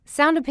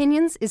Sound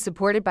Opinions is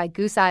supported by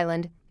Goose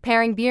Island,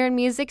 pairing beer and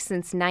music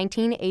since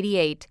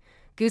 1988.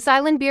 Goose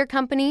Island Beer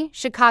Company,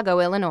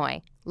 Chicago,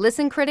 Illinois.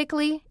 Listen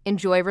critically,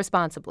 enjoy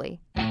responsibly.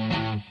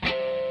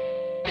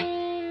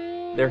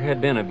 There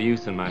had been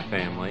abuse in my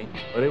family,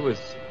 but it was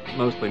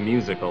mostly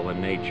musical in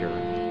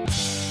nature.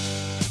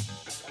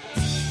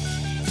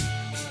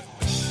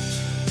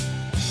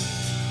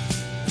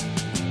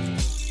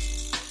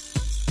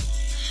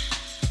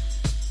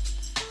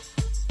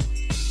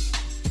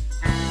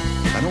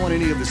 I don't want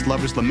any of this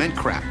lover's lament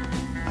crap.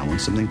 I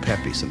want something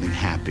peppy, something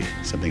happy,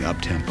 something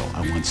up-tempo.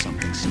 I want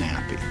something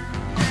snappy.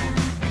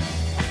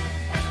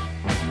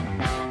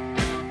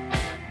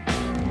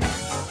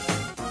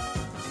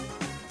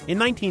 In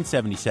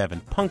 1977,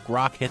 punk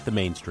rock hit the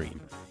mainstream.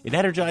 It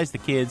energized the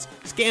kids,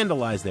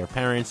 scandalized their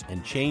parents,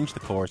 and changed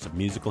the course of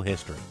musical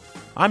history.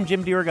 I'm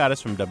Jim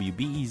DeRogatis from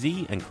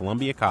WBEZ and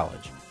Columbia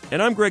College.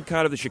 And I'm Greg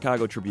Cott of the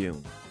Chicago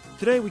Tribune.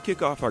 Today we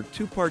kick off our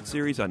two-part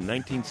series on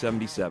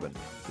 1977,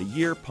 the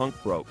year punk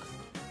broke.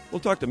 We'll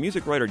talk to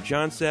music writer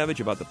Jon Savage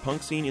about the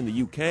punk scene in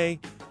the UK,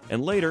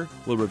 and later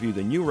we'll review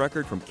the new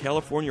record from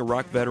California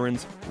rock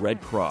veterans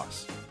Redd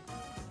Kross.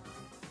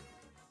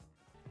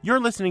 You're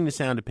listening to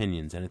Sound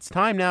Opinions, and it's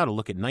time now to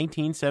look at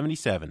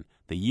 1977,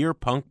 the year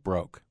punk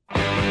broke.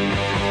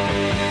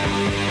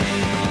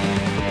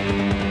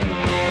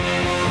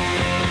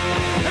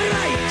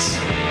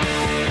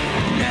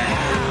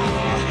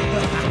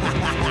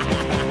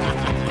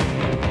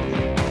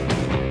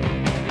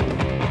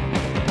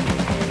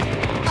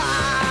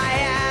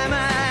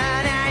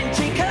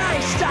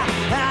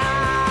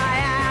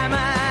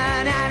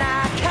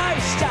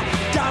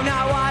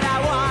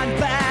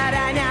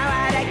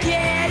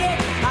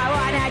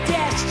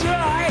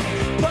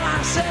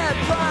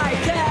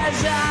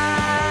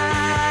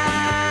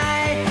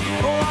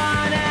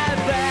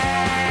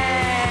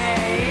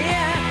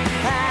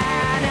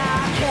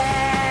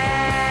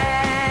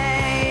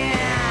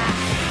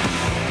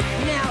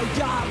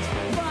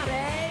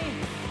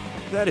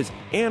 That is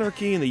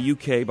Anarchy in the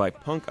UK by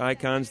punk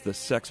icons the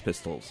Sex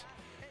Pistols.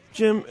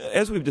 Jim,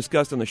 as we've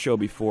discussed on the show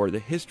before, the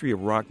history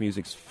of rock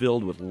music's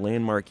filled with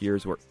landmark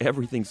years where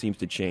everything seems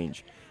to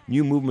change.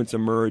 New movements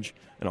emerge,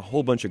 and a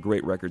whole bunch of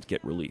great records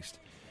get released.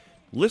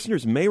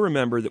 Listeners may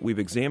remember that we've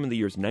examined the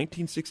years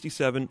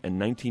 1967 and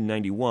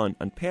 1991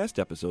 on past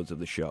episodes of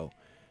the show.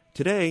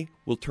 Today,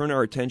 we'll turn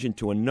our attention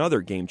to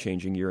another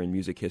game-changing year in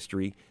music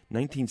history,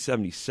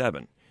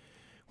 1977.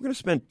 We're going to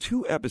spend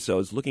 2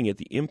 episodes looking at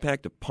the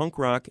impact of punk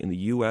rock in the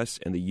U.S.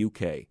 and the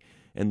UK.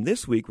 And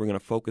this week, we're going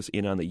to focus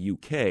in on the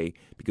UK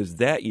because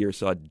that year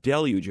saw a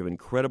deluge of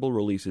incredible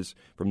releases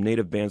from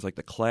native bands like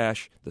The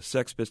Clash, The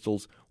Sex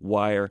Pistols,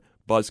 Wire,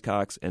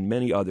 Buzzcocks, and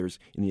many others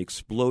in the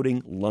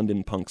exploding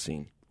London punk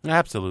scene.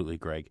 Absolutely,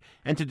 Greg.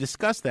 And to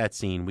discuss that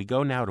scene, we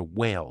go now to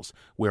Wales,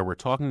 where we're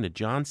talking to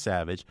Jon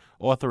Savage,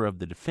 author of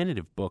the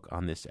definitive book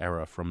on this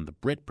era from the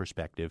Brit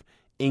perspective,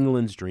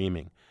 England's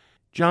Dreaming.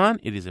 Jon,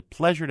 it is a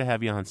pleasure to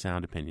have you on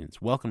Sound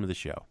Opinions. Welcome to the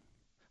show.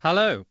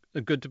 Hello.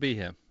 Good to be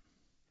here.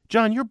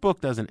 Jon, your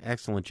book does an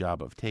excellent job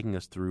of taking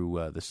us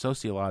through the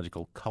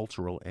sociological,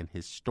 cultural, and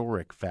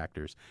historic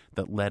factors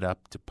that led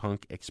up to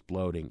punk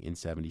exploding in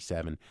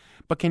 77.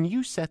 But can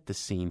you set the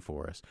scene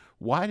for us?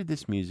 Why did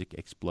this music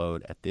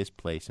explode at this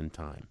place and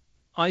time?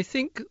 I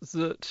think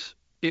that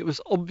it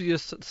was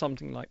obvious that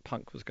something like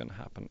punk was going to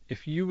happen.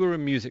 If you were a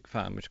music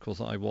fan, which of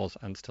course I was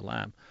and still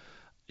am,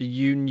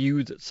 you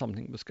knew that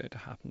something was going to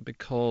happen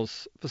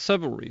because for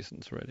several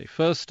reasons, really.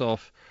 First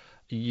off,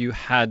 you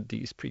had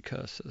these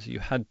precursors. You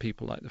had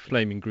people like the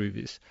Flaming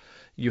Groovies.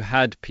 You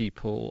had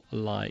people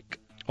like,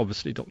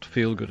 obviously, Dr.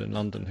 Feelgood in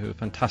London, who are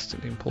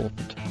fantastically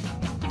important.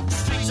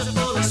 Streets are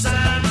full of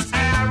signs,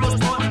 arrows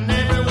pointing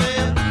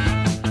everywhere.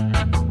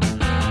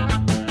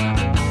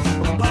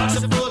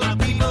 Bars are full of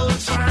people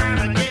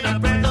trying to get a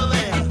breath of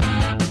air.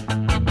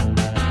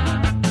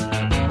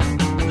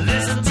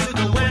 Listen to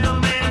the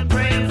weatherman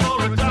praying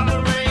for a drop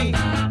of rain.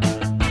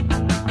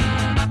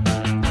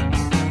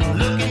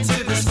 Look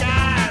into the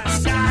sky, the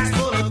sky's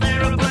full of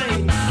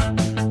aeroplanes.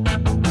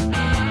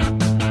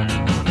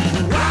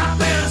 Rock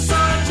band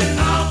surging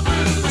all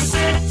through the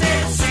city,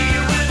 see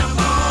you in the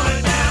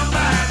morning down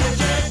by the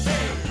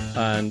jetty.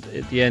 And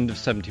at the end of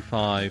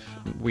 75,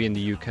 we in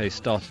the UK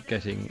started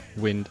getting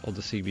wind of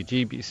the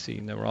CBGB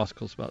scene. There were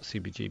articles about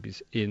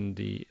CBGBs in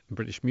the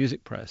British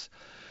music press.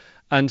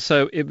 And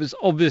so it was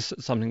obvious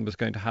that something was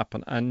going to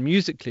happen. And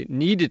musically, it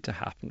needed to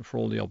happen for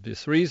all the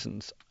obvious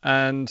reasons.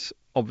 And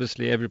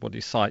obviously, everybody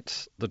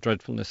cites the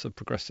dreadfulness of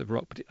progressive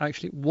rock, but it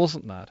actually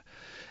wasn't that.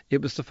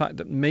 It was the fact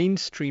that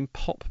mainstream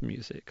pop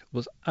music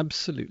was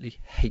absolutely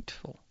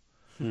hateful.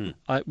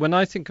 When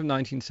I think of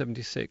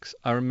 1976,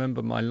 I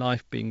remember my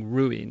life being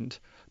ruined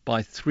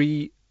by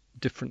 3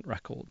 different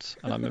records.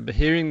 And I remember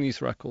hearing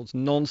these records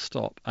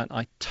non-stop, and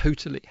I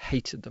totally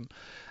hated them.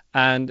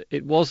 And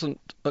it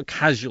wasn't a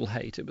casual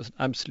hate. It was an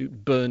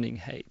absolute burning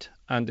hate.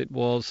 And it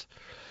was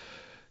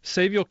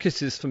Save Your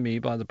Kisses for Me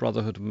by the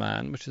Brotherhood of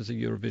Man, which is a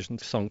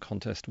Eurovision Song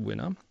Contest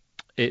winner.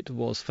 It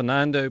was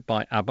Fernando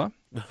by ABBA.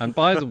 And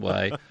by the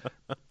way,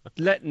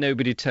 let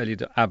nobody tell you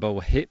that ABBA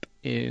were hip.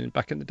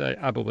 Back in the day,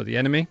 ABBA were the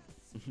enemy.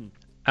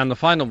 And the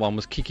final one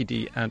was Kiki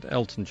Dee and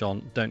Elton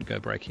John, Don't Go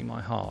Breaking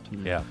My Heart.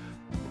 Yeah.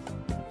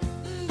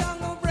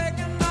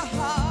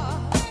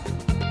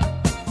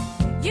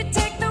 You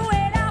take the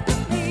weight off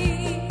of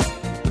me.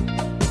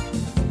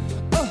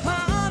 Oh,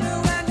 honey,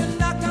 when you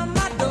knocked on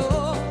my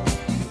door,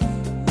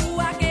 ooh,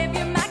 I gave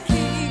you my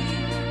key.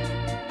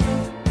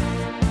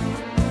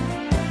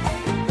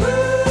 Ooh,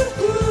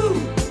 ooh,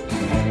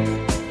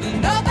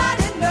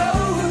 nobody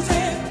knows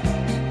it.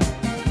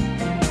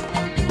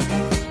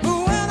 But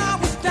when I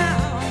was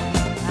down,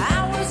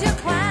 I was your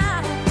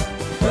clown.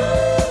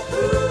 Ooh,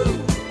 ooh,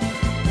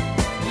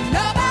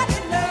 nobody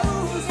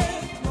knows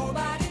it.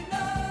 Nobody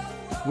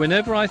knows.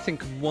 Whenever I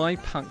think of why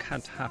punk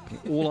had to happen,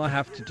 all I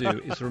have to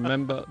do is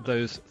remember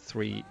those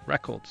 3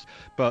 records.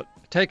 But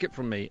take it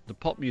from me, the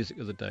pop music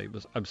of the day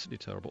was absolutely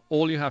terrible.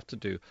 All you have to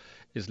do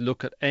is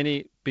look at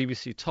any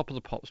BBC Top of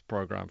the Pops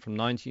programme from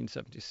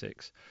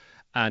 1976,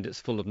 and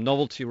it's full of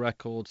novelty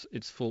records,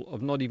 it's full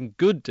of not even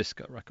good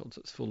disco records,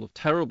 it's full of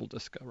terrible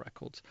disco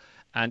records,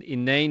 and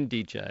inane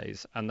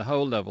DJs, and the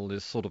whole level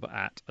is sort of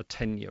at a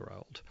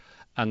 10-year-old.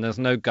 And there's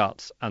no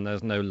guts, and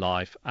there's no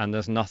life, and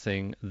there's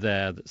nothing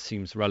there that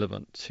seems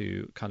relevant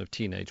to kind of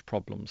teenage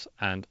problems,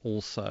 and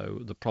also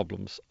the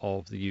problems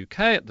of the UK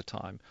at the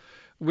time,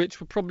 which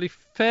were probably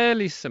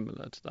fairly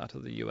similar to that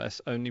of the US,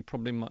 only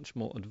probably much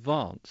more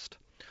advanced.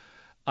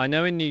 I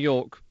know in New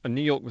York, and New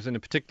York was in a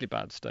particularly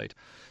bad state,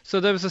 so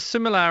there was a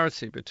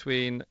similarity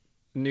between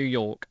New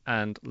York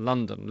and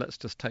London. Let's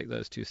just take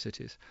those 2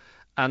 cities.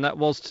 And that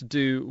was to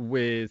do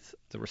with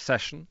the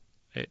recession.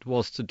 It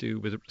was to do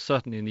with,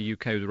 certainly in the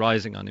UK, with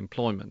rising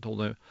unemployment,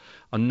 although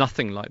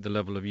nothing like the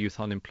level of youth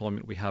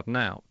unemployment we have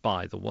now,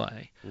 by the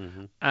way.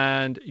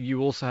 And you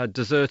also had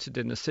deserted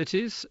inner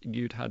cities.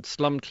 You'd had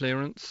slum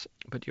clearance,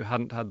 but you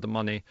hadn't had the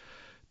money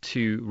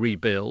to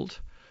rebuild.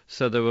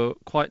 So there were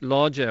quite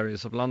large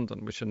areas of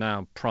London which are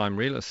now prime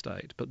real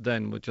estate, but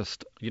then were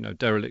just,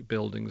 derelict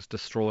buildings,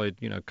 destroyed,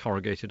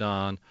 corrugated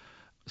iron.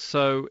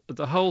 So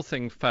the whole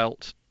thing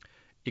felt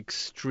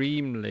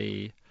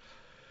extremely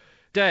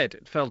dead.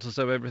 It felt as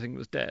though everything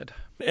was dead.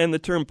 And the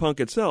term punk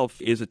itself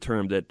is a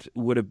term that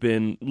would have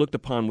been looked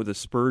upon with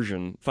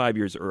aspersion 5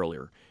 years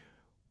earlier.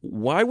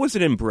 Why was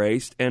it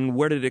embraced, and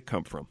where did it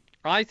come from?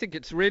 I think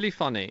it's really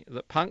funny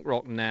that punk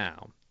rock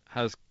now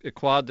has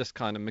acquired this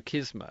kind of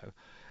machismo.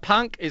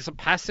 Punk is a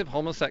passive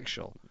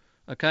homosexual,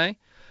 okay?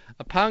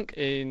 A punk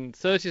in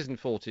 30s and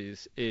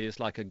 40s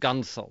is like a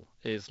gunsel,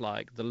 is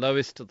like the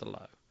lowest of the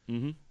low.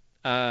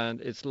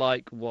 And it's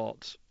like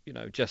what,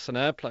 Jefferson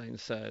Airplane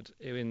said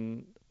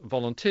in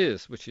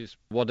Volunteers, which is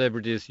whatever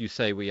it is you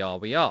say we are,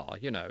 we are.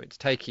 It's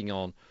taking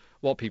on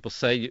what people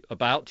say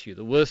about you,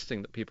 the worst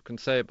thing that people can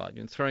say about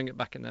you, and throwing it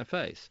back in their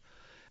face.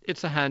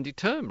 It's a handy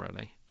term,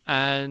 really.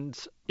 And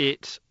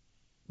it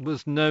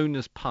was known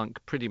as punk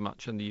pretty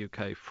much in the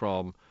UK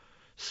from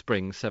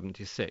spring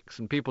 76.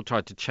 And people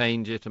tried to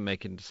change it and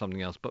make it into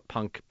something else, but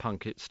punk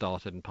it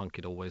started, and punk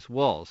it always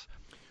was.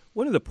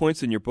 One of the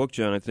points in your book,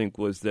 John, I think,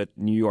 was that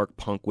New York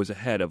punk was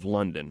ahead of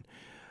London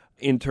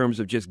in terms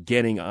of just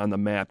getting on the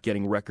map,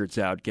 getting records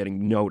out,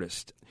 getting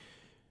noticed.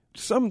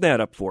 Sum that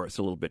up for us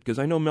a little bit, because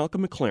I know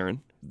Malcolm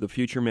McLaren, the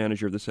future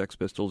manager of the Sex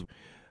Pistols,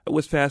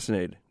 was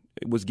fascinated,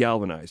 was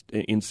galvanized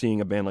in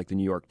seeing a band like the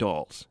New York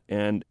Dolls,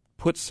 and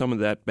put some of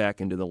that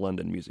back into the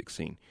London music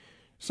scene.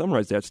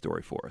 Summarize that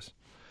story for us.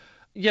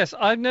 Yes,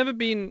 I've never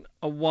been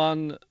a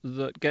one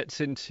that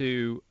gets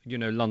into,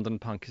 London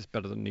punk is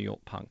better than New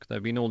York punk. There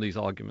have been all these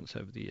arguments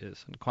over the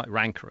years, and quite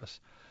rancorous.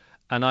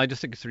 And I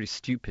just think it's really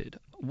stupid.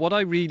 What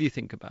I really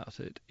think about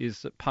it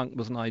is that punk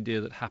was an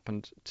idea that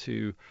happened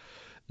to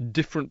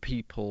different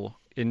people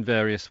in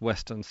various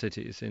Western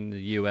cities in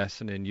the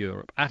US and in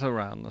Europe at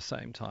around the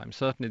same time.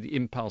 Certainly the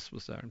impulse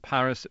was there in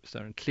Paris, it was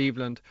there in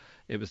Cleveland,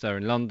 it was there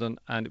in London,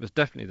 and it was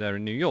definitely there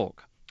in New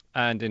York.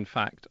 And in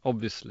fact,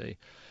 obviously,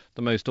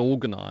 the most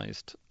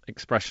organized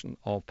expression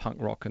of punk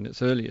rock in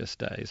its earliest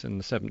days in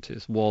the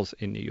 70s was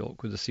in New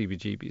York with the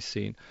CBGB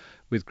scene,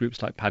 with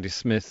groups like Patti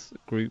Smith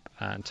Group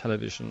and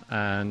Television,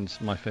 and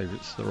my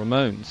favorites, the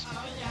Ramones.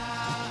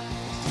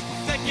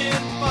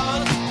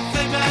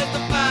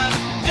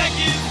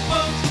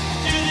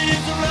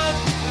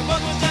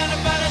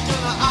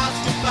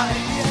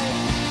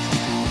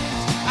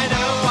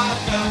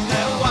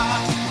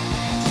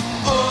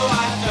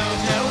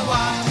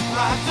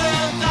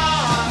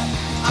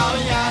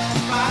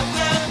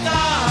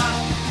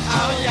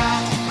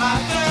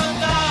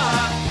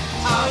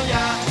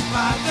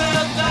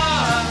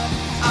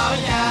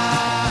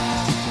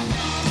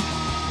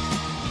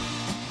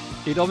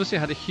 It obviously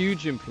had a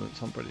huge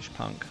influence on British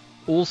punk,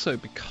 also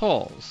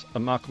because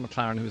Malcolm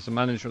McLaren, who was the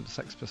manager of the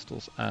Sex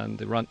Pistols and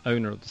the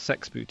owner of the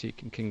Sex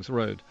Boutique in King's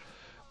Road,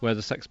 where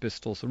the Sex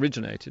Pistols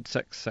originated,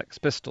 Sex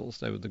Pistols,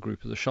 they were the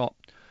group of the shop,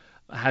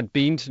 had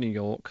been to New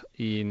York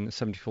in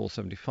 74,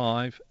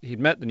 75. He'd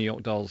met the New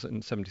York Dolls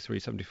in 73,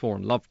 74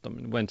 and loved them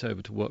and went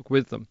over to work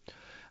with them.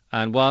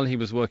 And while he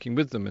was working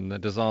with them in their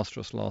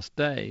disastrous last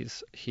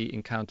days, he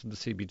encountered the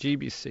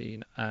CBGB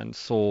scene and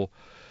saw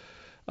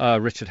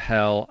Richard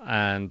Hell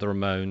and the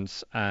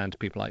Ramones and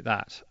people like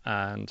that.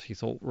 And he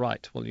thought,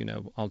 right, well,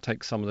 I'll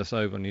take some of this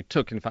over. And he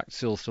took, in fact,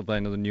 Seal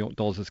Sylvain of the New York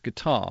Dolls'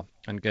 guitar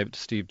and gave it to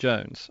Steve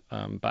Jones,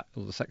 the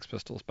Sex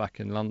Pistols, back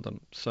in London.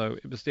 So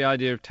it was the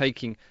idea of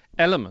taking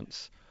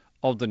elements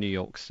of the New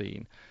York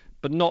scene,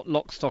 but not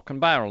lock, stock and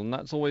barrel. And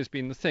that's always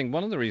been the thing.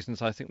 One of the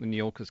reasons I think the New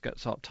Yorkers get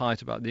so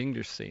uptight about the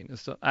English scene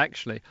is that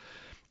actually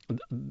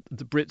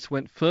the Brits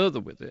went further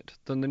with it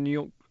than the New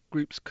York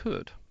groups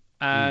could.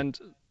 And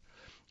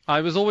I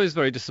was always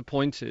very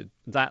disappointed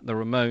that the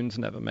Ramones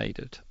never made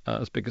it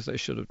as big as they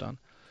should have done.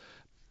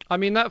 I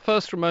mean, that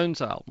first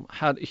Ramones album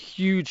had a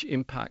huge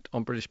impact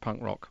on British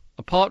punk rock.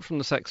 Apart from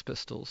the Sex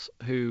Pistols,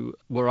 who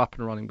were up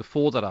and running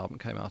before that album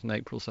came out in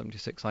April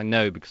 76, I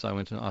know because I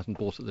went out and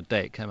bought it the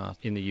day it came out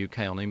in the UK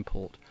on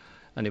import,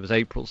 and it was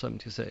April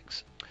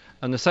 76.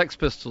 And the Sex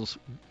Pistols,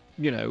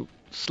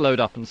 slowed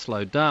up and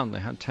slowed down. They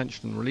had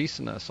tension and release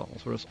in their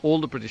songs, whereas all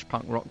the British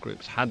punk rock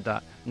groups had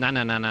that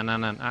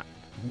na-na-na-na-na-na,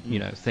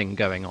 thing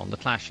going on, the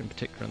Clash in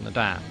particular and the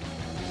Damned.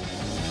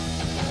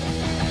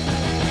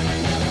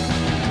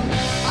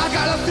 I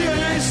got a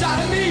feeling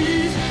inside of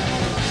me.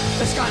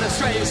 It's kind of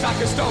strange, like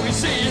a stormy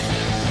sea.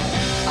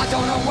 I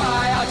don't know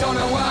why.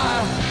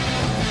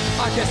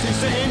 I guess these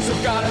things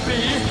have gotta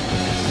be.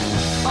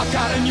 I've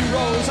got a new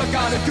rose, I've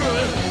got a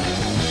good.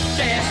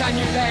 Yes, I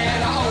knew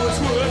that I always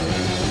would.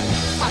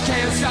 I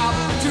can't stop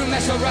to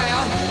mess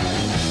around.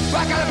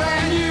 I got a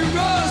brand new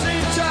rose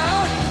in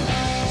town.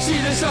 See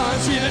the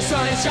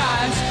sun, it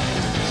shines.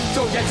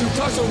 Don't get too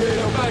close or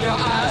it'll burn your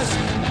eyes.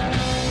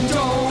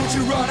 Don't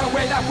you run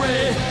away that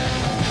way.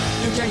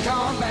 You can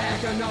come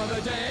back another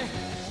day.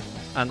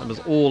 And it was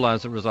all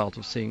as a result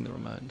of seeing the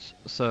Ramones.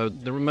 So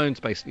the Ramones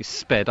basically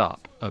sped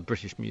up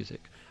British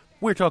music.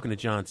 We're talking to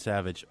Jon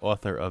Savage,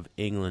 author of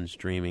England's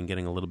Dreaming,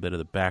 getting a little bit of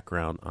the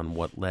background on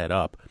what led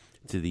up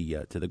to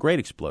the great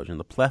explosion,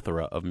 the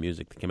plethora of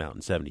music that came out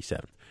in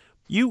 '77.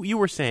 You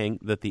were saying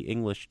that the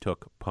English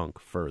took punk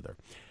further.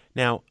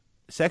 Now,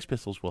 Sex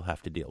Pistols we'll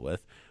have to deal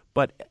with,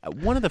 but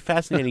one of the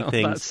fascinating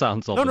things... That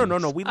sounds obvious.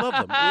 No, we love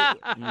them.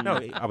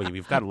 I mean,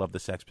 you've got to love the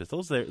Sex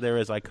Pistols. They're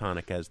as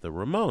iconic as the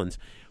Ramones.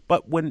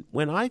 But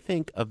when I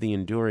think of the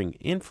enduring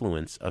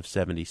influence of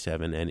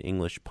 '77 and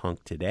English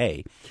punk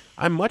today,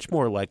 I'm much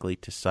more likely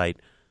to cite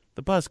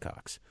the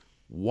Buzzcocks,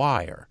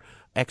 Wire,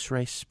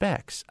 X-Ray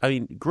Specs. I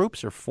mean,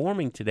 groups are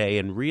forming today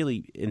and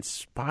really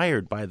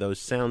inspired by those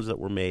sounds that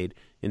were made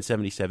in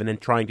 '77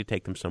 and trying to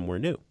take them somewhere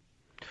new.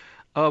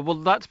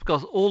 Well, that's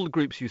because all the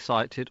groups you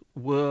cited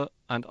were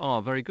and are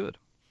very good.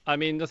 I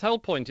mean, the whole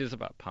point is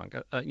about punk,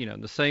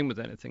 the same with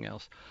anything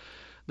else.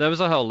 There was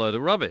a whole load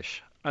of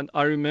rubbish. And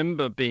I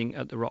remember being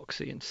at the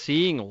Roxy and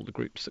seeing all the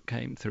groups that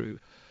came through.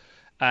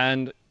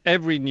 And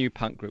every new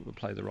punk group would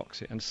play the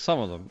Roxy. And some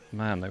of them,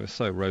 man, they were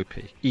so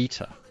ropey.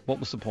 Eater. What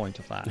was the point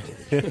of that?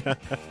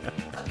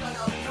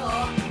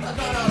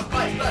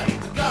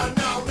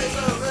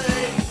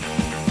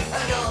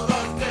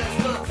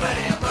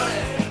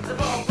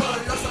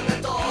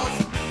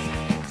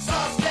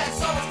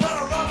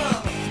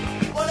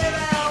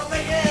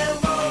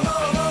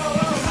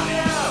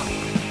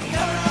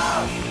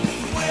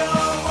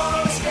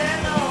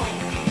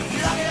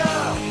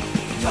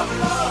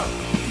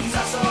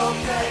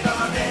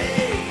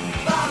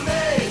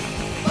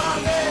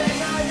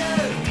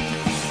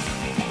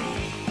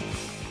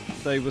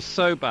 They were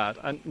so bad,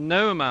 and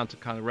no amount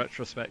of kind of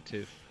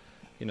retrospective,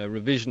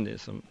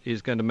 revisionism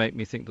is going to make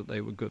me think that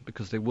they were good,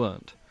 because they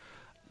weren't.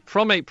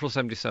 From April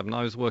 '77,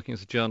 I was working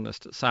as a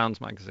journalist at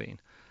Sounds magazine,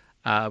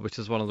 which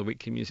is one of the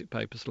weekly music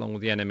papers, along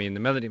with The Enemy and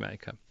The Melody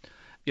Maker.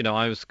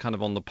 I was kind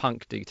of on the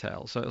punk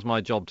detail, so it was my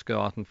job to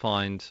go out and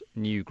find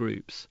new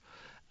groups.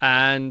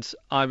 And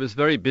I was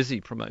very busy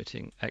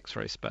promoting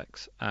X-Ray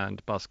Specs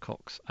and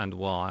Buzzcocks and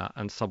Wire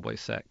and Subway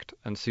Sect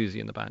and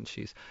Susie and the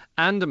Banshees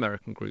and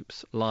American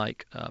groups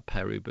like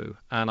Perubu,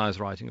 and I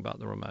was writing about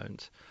the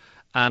Ramones.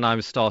 And I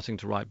was starting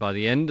to write by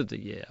the end of the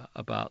year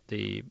about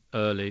the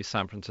early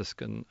San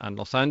Franciscan and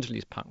Los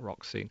Angeles punk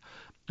rock scene,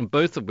 and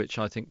both of which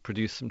I think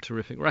produced some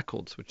terrific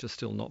records, which are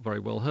still not very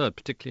well heard,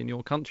 particularly in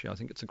your country. I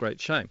think it's a great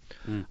shame.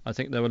 I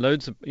think there were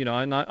loads of,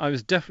 and I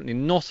was definitely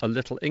not a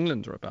little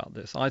Englander about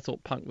this. I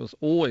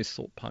always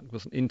thought punk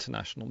was an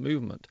international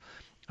movement,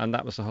 and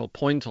that was the whole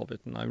point of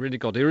it. And I really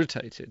got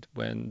irritated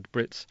when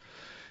Brits,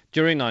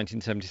 during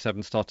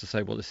 1977, started to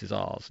say, well, this is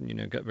ours,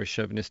 and, get very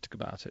chauvinistic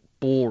about it.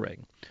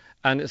 Boring.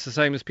 And it's the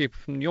same as people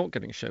from New York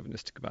getting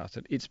chauvinistic about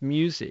it. It's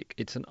music.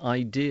 It's an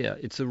idea.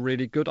 It's a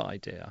really good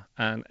idea.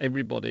 And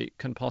everybody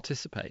can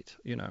participate,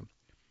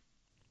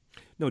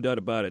 No doubt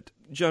about it.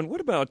 Jon,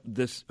 what about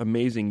this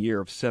amazing year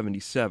of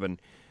 '77?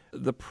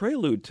 The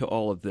prelude to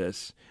all of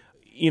this,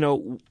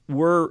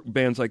 were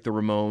bands like the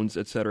Ramones,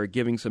 et cetera,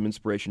 giving some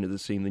inspiration to the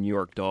scene, the New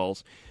York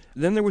Dolls.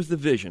 Then there was the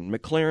Vision.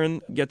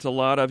 McLaren gets a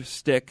lot of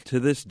stick to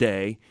this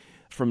day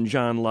from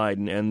John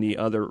Lydon and the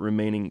other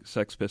remaining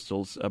Sex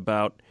Pistols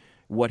about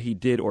what he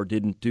did or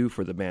didn't do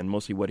for the band,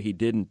 mostly what he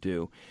didn't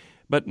do.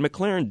 But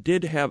McLaren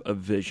did have a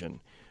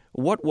vision.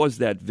 What was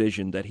that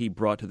vision that he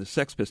brought to the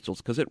Sex Pistols?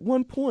 Because at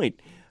one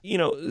point,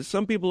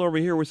 some people over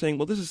here were saying,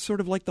 well, this is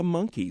sort of like the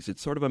Monkees.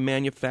 It's sort of a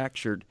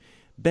manufactured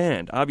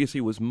band. Obviously,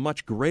 it was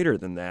much greater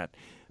than that.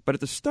 But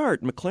at the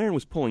start, McLaren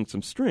was pulling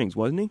some strings,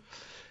 wasn't he?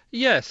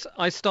 Yes,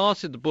 I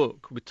started the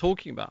book with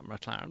talking about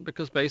McLaren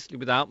because basically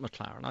without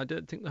McLaren, I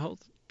don't think the whole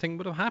thing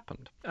would have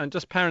happened. And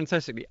just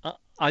parenthetically,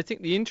 I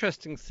think the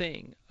interesting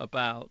thing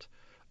about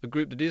a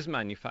group that is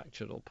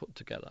manufactured or put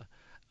together,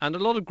 and a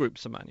lot of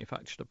groups are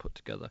manufactured or put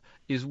together,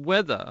 is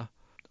whether,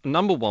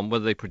 number one,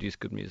 whether they produce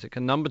good music,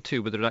 and number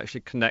two, whether it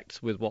actually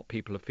connects with what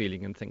people are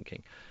feeling and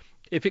thinking.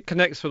 If it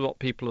connects with what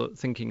people are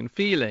thinking and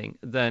feeling,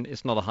 then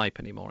it's not a hype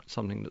anymore. It's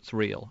something that's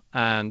real.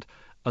 And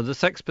the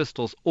Sex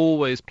Pistols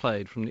always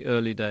played from the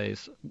early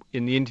days.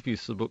 In the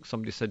interviews for the book,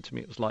 somebody said to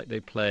me it was like they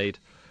played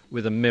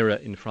with a mirror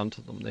in front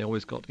of them. They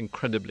always got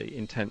incredibly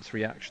intense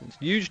reactions,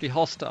 usually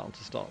hostile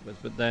to start with,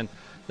 but then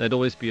there'd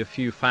always be a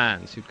few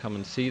fans who'd come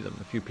and see them,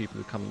 a few people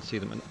who'd come and see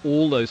them, and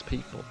all those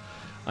people,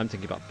 I'm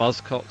thinking about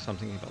Buzzcocks, I'm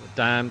thinking about The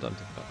Damned, I'm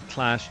thinking about The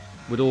Clash,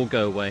 would all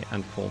go away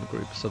and form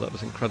groups, so that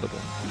was incredible.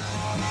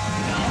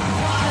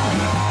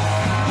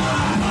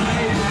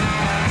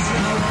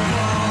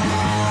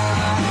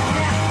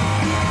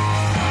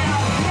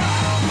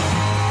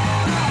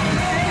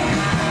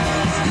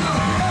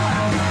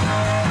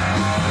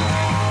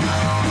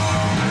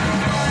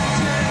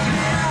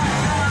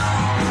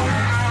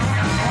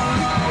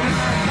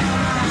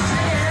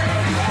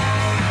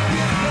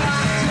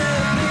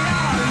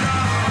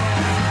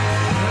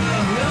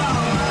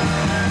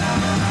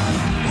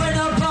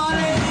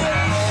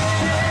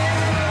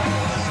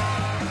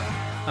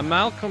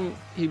 Malcolm,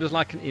 he was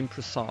like an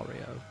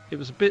impresario. It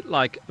was a bit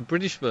like a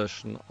British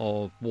version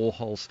of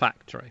Warhol's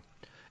Factory.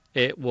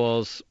 It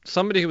was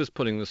somebody who was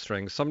pulling the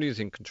strings, somebody who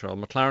was in control.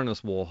 McLaren as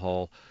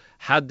Warhol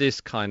had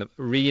this kind of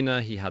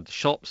arena. He had the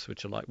shops,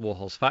 which are like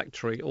Warhol's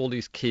Factory. All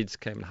these kids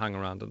came and hung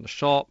around in the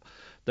shop.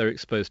 They were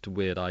exposed to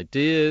weird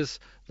ideas.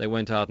 They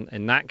went out and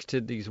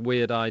enacted these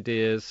weird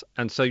ideas.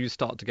 And so you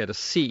start to get a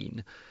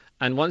scene.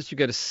 And once you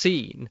get a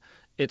scene,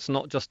 it's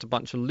not just a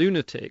bunch of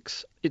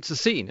lunatics. It's a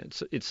scene.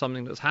 It's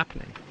something that's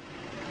happening.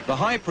 The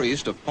high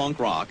priest of punk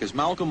rock is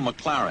Malcolm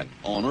McLaren,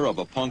 owner of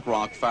a punk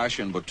rock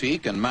fashion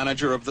boutique and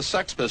manager of the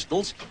Sex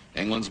Pistols,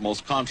 England's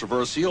most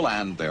controversial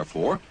and,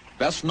 therefore,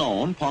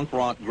 best-known punk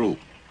rock group.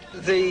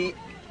 The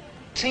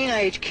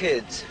teenage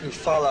kids who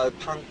follow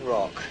punk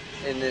rock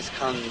in this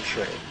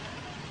country,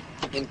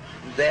 in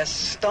their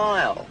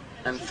style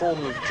and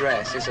form of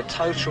dress is a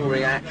total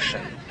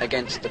reaction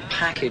against the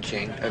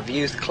packaging of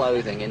youth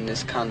clothing in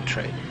this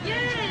country.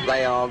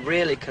 They are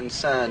really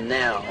concerned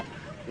now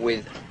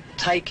with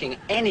taking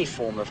any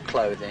form of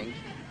clothing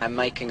and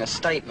making a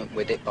statement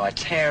with it by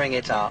tearing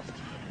it up,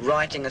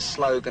 writing a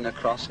slogan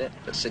across it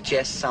that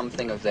suggests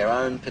something of their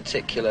own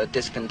particular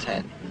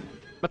discontent.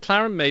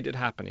 McLaren made it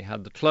happen. He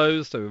had the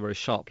clothes, they were very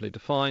sharply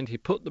defined. He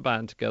put the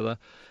band together.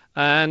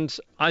 And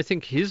I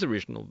think his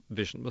original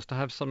vision was to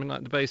have something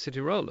like the Bay City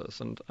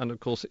Rollers. And of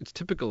course, it's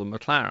typical of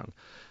McLaren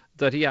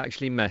that he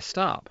actually messed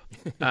up.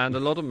 And a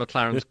lot of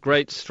McLaren's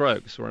great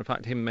strokes were, in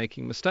fact, him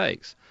making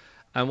mistakes.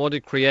 And what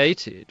it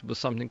created was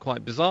something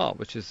quite bizarre,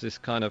 which is this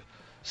kind of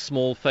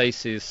small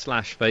faces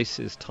 /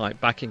 faces type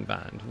backing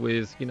band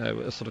with,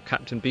 a sort of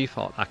Captain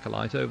Beefheart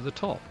acolyte over the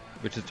top,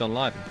 which is John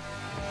Lydon.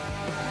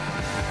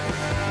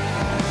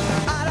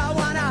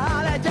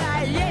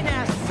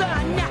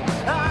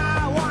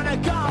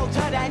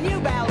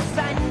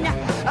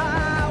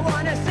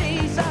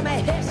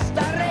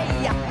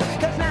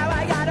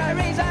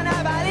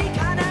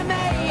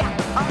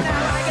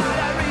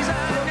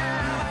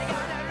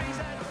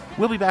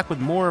 We'll be back with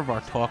more of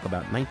our talk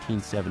about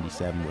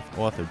 1977 with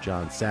author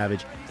Jon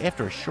Savage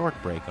after a short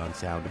break on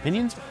Sound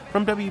Opinions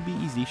from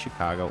WBEZ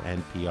Chicago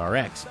and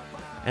PRX.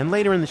 And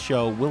later in the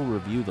show, we'll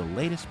review the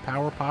latest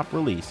power pop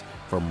release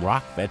from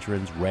rock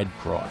veterans Redd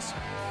Kross.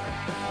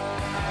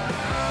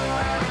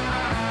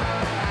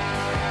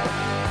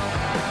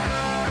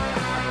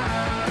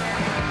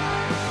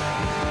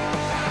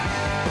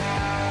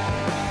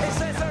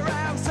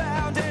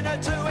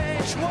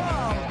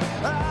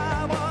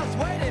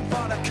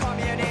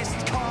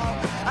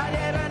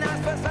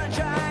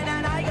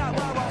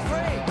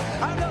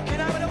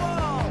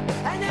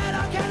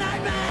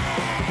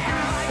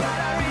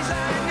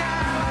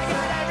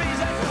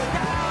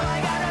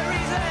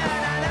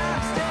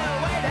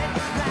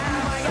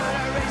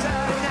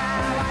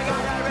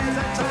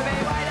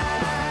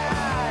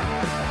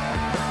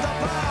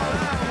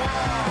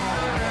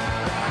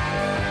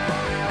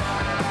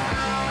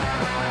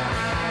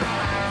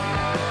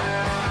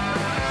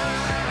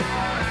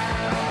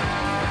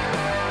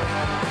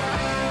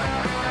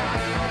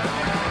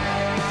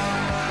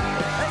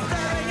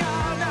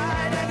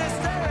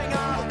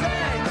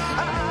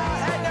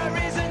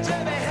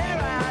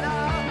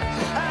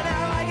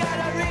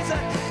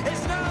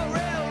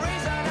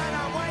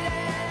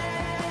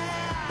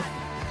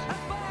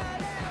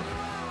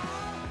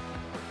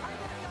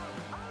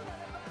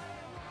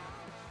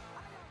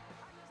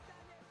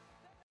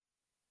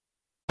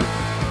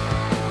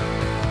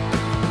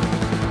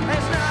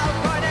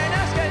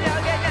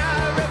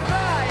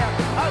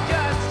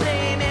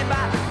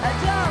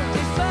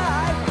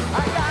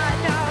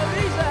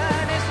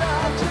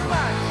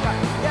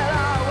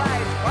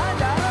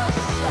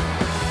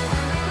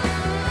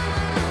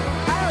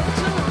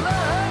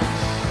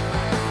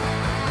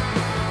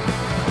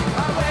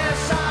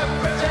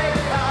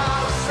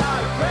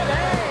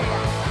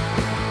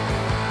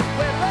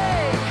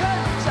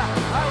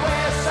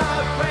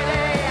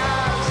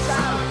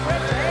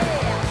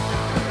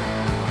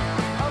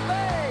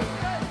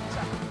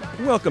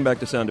 Welcome back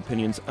to Sound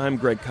Opinions. I'm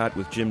Greg Kot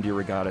with Jim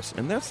DeRogatis,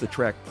 and that's the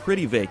track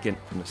Pretty Vacant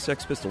from the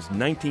Sex Pistols'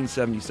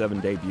 1977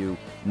 debut,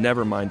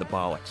 Never Mind the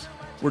Bollocks.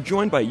 We're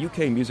joined by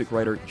UK music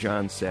writer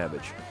Jon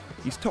Savage.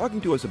 He's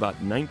talking to us about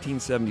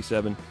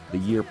 1977, the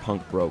year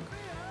punk broke.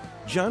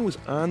 Jon was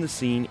on the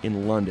scene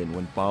in London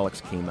when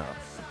Bollocks came out.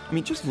 I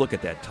mean, just look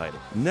at that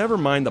title. Never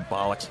mind the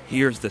bollocks,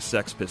 here's the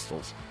Sex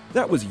Pistols.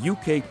 That was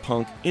UK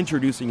punk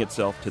introducing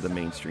itself to the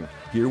mainstream.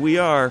 Here we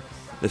are.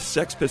 The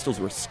Sex Pistols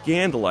were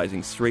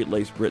scandalizing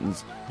straight-laced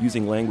Britons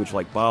using language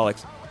like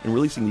bollocks and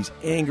releasing these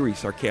angry,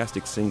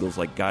 sarcastic singles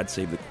like God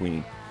Save the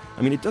Queen.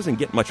 I mean, it doesn't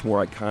get much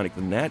more iconic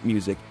than that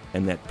music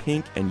and that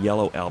pink and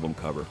yellow album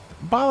cover.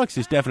 Bollocks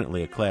is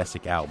definitely a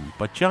classic album,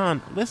 but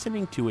John,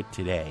 listening to it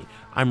today,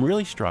 I'm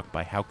really struck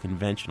by how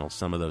conventional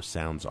some of those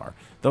sounds are.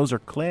 Those are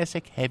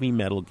classic heavy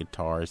metal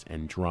guitars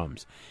and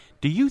drums.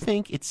 Do you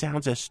think it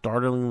sounds as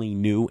startlingly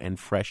new and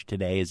fresh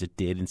today as it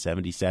did in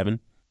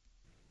 77?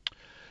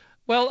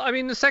 Well, I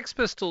mean, the Sex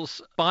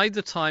Pistols, by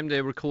the time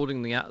they were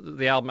recording the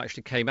album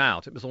actually came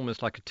out, it was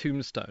almost like a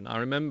tombstone. I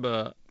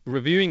remember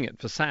reviewing it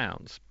for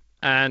Sounds,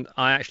 and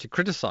I actually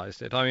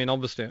criticized it. I mean,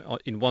 obviously,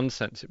 in one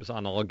sense, it was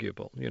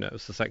unarguable. You know,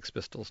 it's the Sex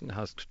Pistols, and it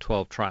has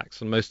 12 tracks,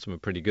 and most of them are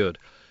pretty good.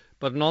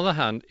 But on the other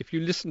hand, if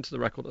you listen to the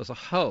record as a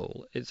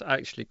whole, it's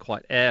actually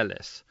quite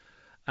airless.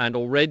 And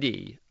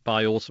already,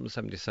 by autumn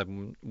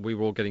 77, we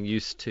were all getting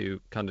used to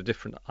kind of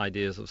different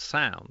ideas of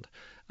sound.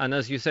 And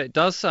as you say, it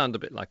does sound a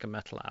bit like a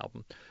metal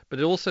album, but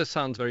it also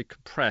sounds very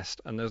compressed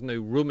and there's no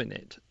room in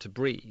it to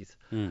breathe.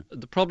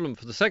 The problem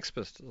for the Sex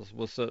Pistols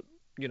was that,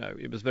 you know,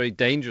 it was very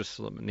dangerous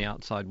for them in the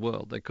outside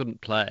world. They couldn't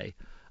play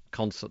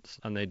concerts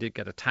and they did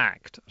get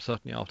attacked,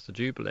 certainly after the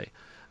Jubilee.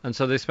 And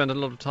so they spent a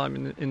lot of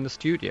time in the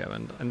studio.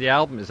 And the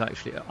album is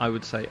actually, I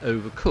would say,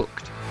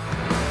 overcooked.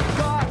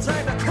 God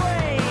save the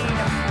Queen,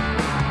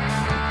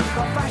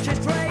 the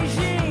fascist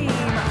regime.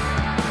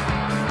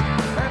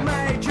 It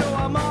made you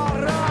a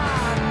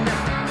moron,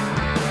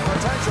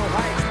 potential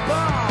hate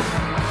bomb.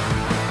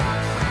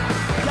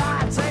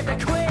 God save the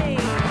Queen,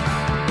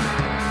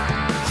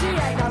 she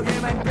ain't no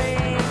human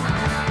being.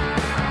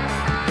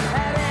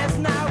 There is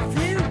no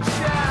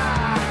future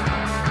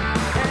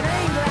in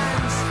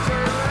England's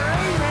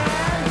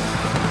dreaming.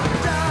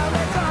 Tell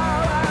me so,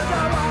 I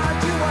don't want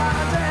you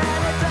want it.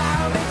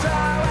 Tell me so,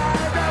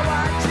 I don't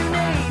want you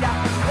need.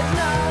 There's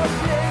no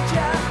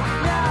future,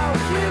 no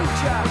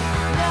future,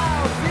 no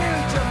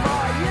future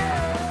for you.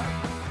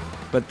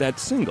 But that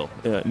single,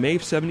 May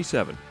of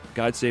 77,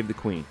 God Save the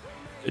Queen,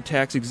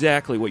 attacks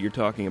exactly what you're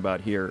talking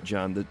about here,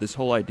 John, this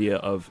whole idea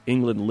of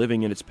England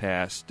living in its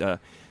past,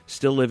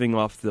 still living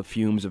off the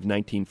fumes of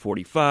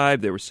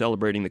 1945. They were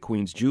celebrating the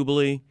Queen's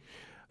Jubilee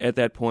at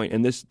that point,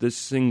 and this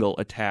single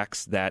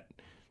attacks that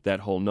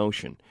whole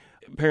notion.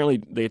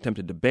 Apparently, they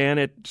attempted to ban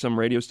it. Some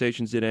radio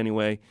stations did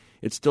anyway.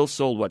 It still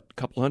sold, a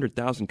couple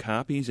 100,000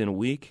 copies in a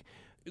week?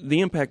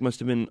 The impact must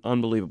have been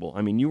unbelievable.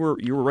 I mean, you were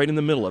right in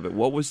the middle of it.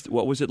 What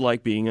was it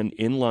like being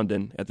in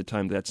London at the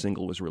time that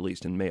single was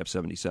released in May of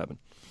 77?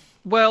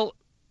 Well,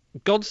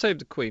 God Save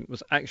the Queen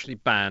was actually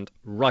banned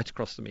right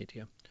across the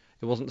media.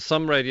 It wasn't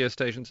some radio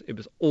stations, it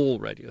was all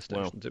radio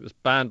stations. Wow. It was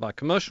banned by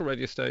commercial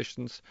radio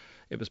stations.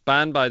 It was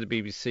banned by the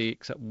BBC,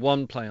 except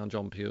one play on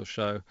John Peel's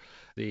show.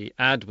 The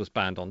ad was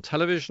banned on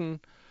television.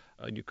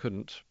 You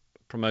couldn't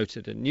promote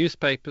it in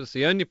newspapers.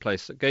 The only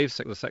place that gave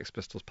the Sex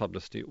Pistols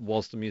publicity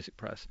was the music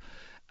press.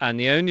 And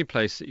the only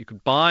place that you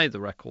could buy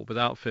the record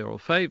without fear or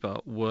favour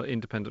were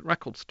independent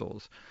record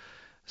stores.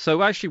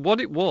 So actually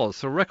what it was,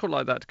 so a record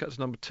like that to get to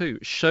number 2,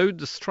 showed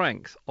the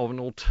strength of an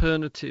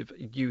alternative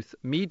youth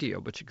media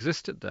which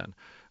existed then,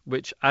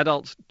 which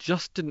adults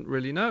just didn't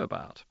really know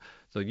about.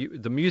 So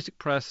the music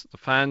press, the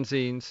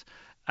fanzines,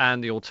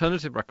 and the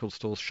alternative record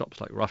stores,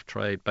 shops like Rough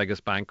Trade,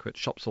 Beggar's Banquet,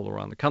 shops all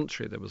around the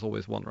country, there was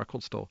always one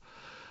record store,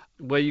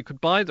 where you could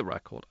buy the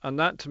record. And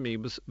that to me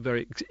was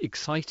very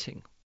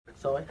exciting.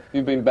 Sorry?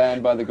 You've been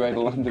banned by the Greater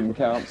London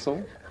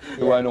Council,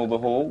 who own all the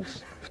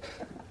halls.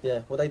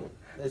 Yeah, well,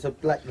 there's a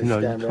blacklist no,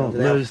 down you can't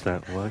lose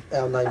that way.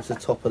 Our name's the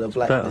top of the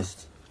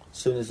blacklist. As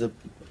soon as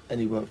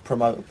any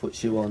promoter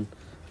puts you on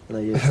and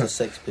they use the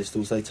Sex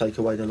Pistols, they take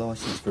away the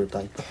licence for a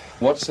day.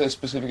 What's their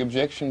specific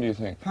objection, do you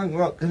think? Punk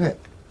rock, isn't it?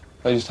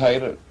 They just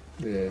hate it.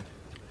 Yeah.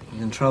 You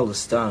control the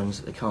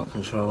Stones, they can't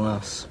control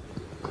us.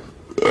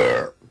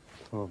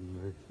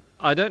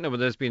 I don't know whether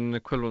there's been an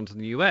equivalent in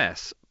the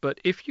US, but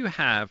if you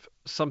have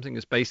something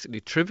as basically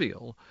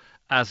trivial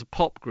as a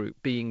pop group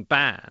being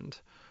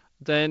banned,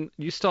 then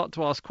you start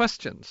to ask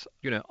questions.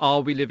 You know, are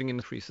we living in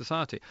a free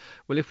society?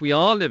 Well, if we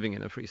are living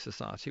in a free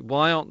society,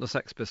 why aren't the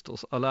Sex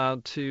Pistols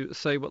allowed to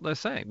say what they're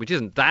saying? Which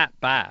isn't that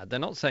bad. They're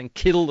not saying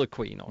kill the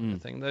Queen or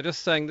anything. They're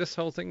just saying this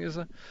whole thing is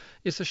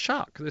a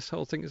shuck. This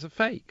whole thing is a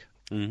fake.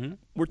 Mm-hmm.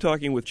 We're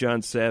talking with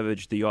Jon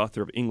Savage, the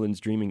author of England's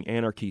Dreaming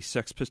Anarchy,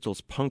 Sex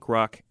Pistols, Punk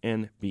Rock,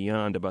 and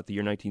Beyond, about the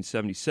year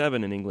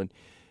 1977 in England.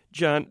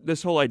 John,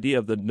 this whole idea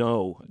of the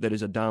no that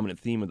is a dominant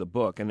theme of the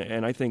book,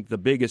 and I think the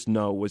biggest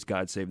no was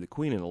God Save the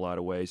Queen in a lot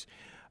of ways.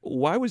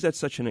 Why was that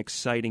such an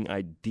exciting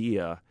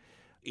idea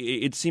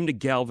It seemed to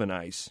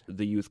galvanize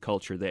the youth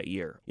culture that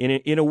year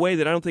in a way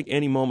that I don't think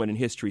any moment in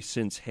history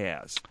since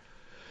has.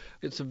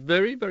 It's a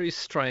very, very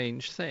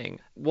strange thing.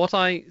 What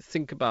I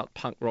think about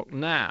punk rock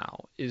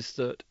now is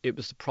that it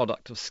was the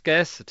product of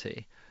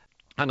scarcity.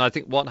 And I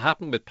think what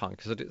happened with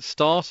punk is that it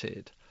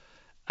started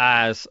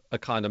as a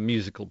kind of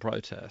musical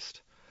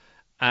protest.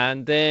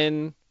 And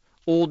then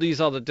all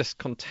these other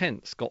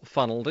discontents got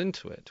funneled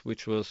into it,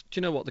 which was, do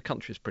you know what, the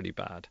country's pretty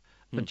bad?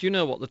 And do you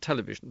know what, the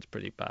television's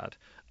pretty bad?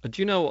 And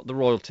do you know what, the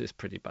royalty's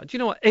pretty bad? Do you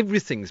know what,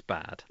 everything's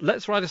bad?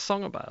 Let's write a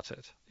song about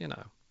it, you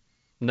know.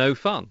 No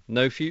fun,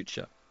 no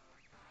future.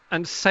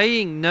 And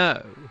saying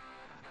no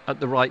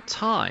at the right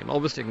time,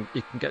 obviously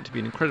it can get to be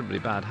an incredibly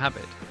bad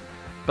habit,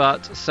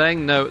 but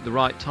saying no at the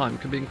right time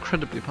can be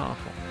incredibly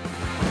powerful.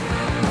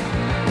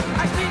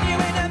 I seen you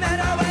in the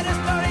meadow where the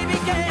story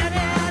began,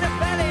 and I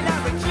fell in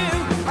love with you.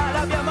 I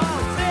love you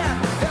most, yeah.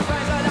 Your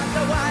friends are like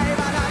the wave,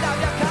 and I love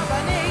your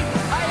company.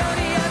 I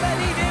only ever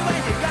leave you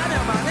when you got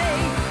no money.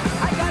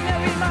 I got no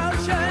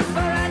emotion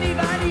for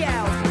anybody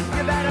else.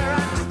 You better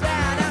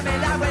understand I'm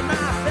in love with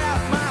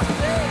myself,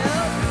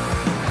 myself.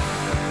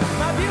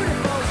 My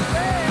beautiful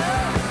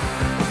self.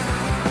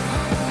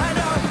 I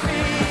know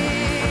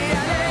feeling,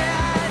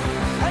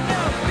 I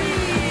know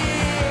feeling,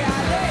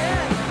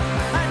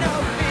 I know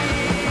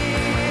feeling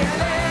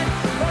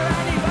for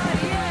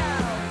anybody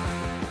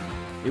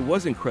else. It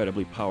was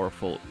incredibly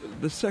powerful.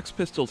 The Sex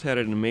Pistols had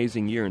an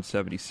amazing year in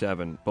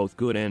 77, both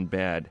good and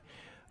bad.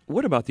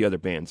 What about the other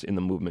bands in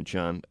the movement,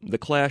 John? The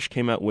Clash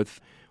came out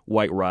with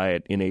White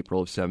Riot in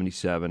April of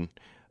 77.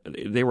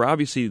 They were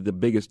obviously the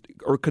biggest,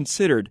 or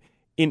considered,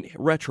 in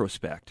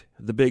retrospect,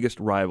 the biggest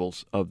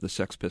rivals of the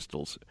Sex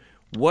Pistols.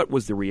 What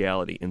was the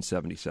reality in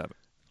 77?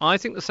 I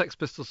think the Sex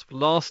Pistols have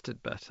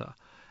lasted better.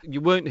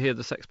 You won't hear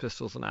the Sex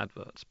Pistols in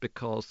adverts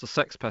because the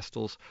Sex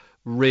Pistols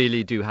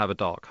really do have a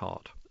dark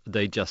heart.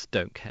 They just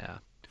don't care.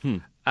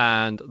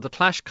 And the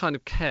Clash kind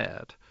of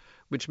cared,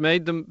 which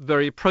made them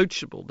very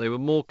approachable. They were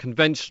more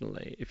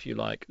conventionally, if you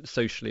like,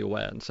 socially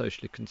aware and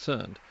socially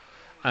concerned.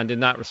 And in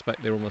that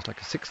respect, they were almost like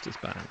a 60s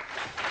band.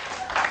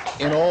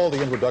 In all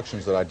the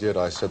introductions that I did,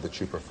 I said that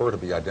you prefer to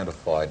be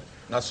identified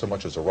not so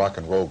much as a rock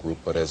and roll group,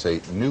 but as a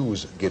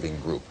news-giving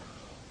group.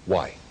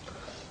 Why?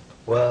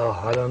 Well,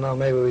 I don't know.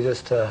 Maybe we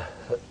just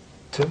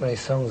too many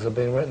songs have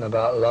been written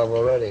about love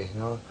already. You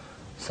know,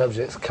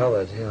 subjects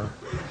covered. You know.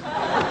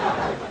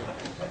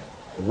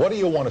 What do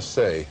you want to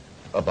say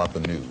about the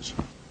news?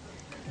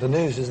 The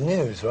news is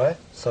news, right?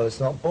 So it's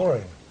not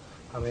boring.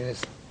 I mean,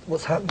 it's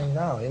what's happening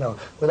now. You know,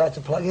 we like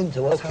to plug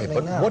into what's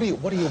happening now. What do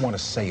you want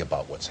to say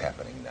about what's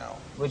happening now?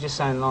 We're just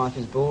saying life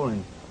is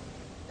boring.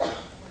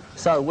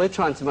 So we're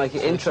trying to make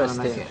it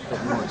interesting. Make it a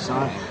bit more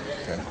exciting.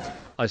 Okay.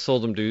 I saw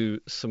them do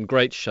some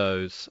great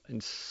shows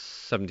in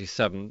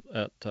 77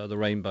 at the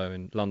Rainbow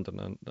in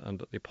London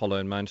and at the Apollo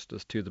in Manchester.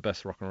 Two of the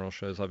best rock and roll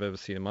shows I've ever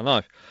seen in my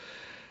life.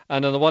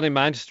 And on the one in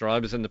Manchester, I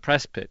was in the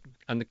press pit,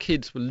 and the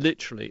kids were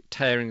literally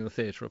tearing the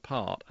theatre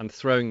apart and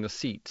throwing the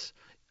seats,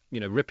 you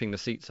know, ripping the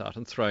seats out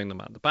and throwing them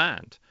at the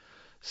band.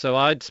 So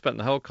I'd spent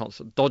the whole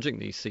concert dodging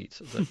these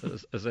seats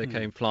as they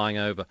came flying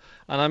over.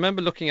 And I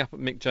remember looking up at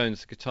Mick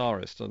Jones, the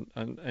guitarist,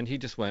 and he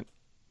just went,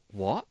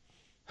 "What?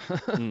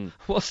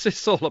 What's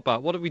this all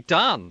about? What have we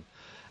done?"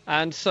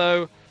 And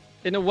so,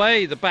 in a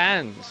way, the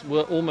bands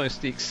were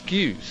almost the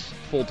excuse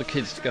for the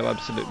kids to go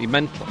absolutely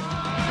mental.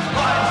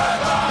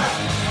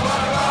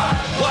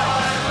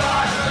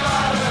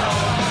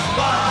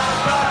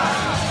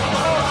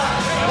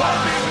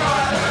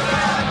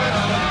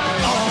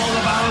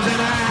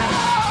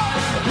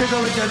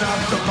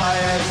 Enough to buy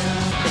it.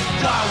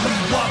 Now we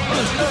want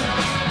the loot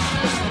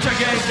to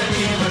get to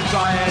even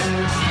try it.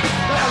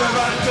 Never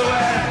run to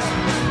it.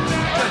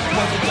 Just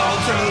what you go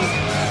through.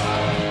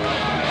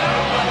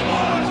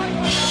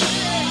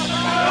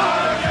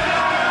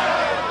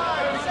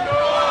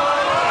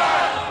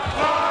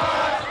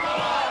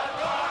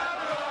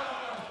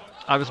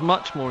 I was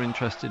much more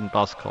interested in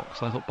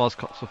Buzzcocks. I thought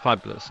Buzzcocks were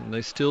fabulous, and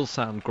they still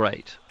sound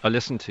great. I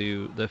listened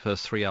to their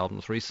first 3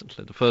 albums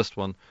recently. The first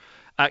one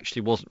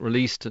actually wasn't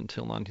released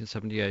until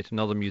 1978,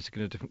 Another Music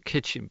in a Different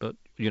Kitchen, but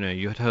you know,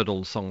 you had heard all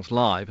the songs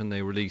live, and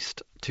they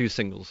released 2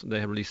 singles.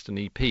 They released an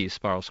EP,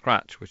 Spiral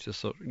Scratch, which is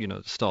sort of, you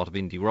know, the start of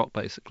indie rock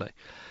basically,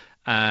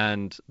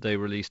 and they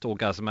released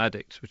Orgasm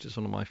Addict, which is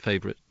one of my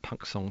favourite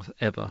punk songs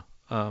ever,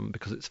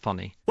 because it's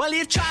funny. Well,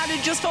 you tried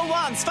it just for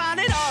once, found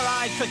it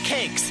alright for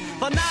kicks,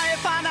 but now you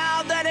find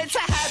out that it's a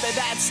habit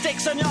that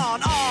sticks, and you're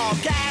an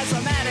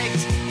orgasm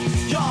addict.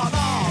 You're an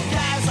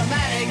orgasm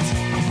addict.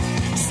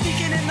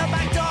 Sneaking in the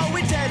back door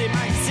with dirty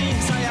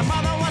magazines, so your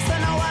mother wants to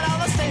know what all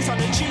the stains on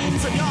the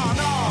jeans, and you're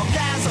an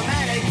orgasm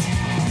addict.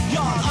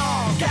 You're an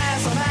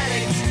orgasm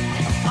addict.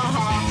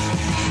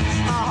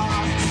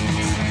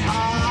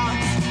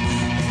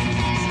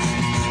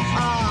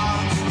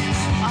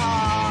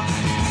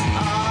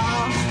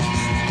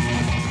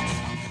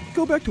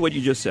 Go back to what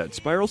you just said.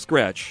 Spiral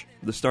Scratch,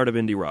 the start of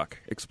indie rock.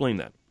 Explain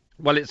that.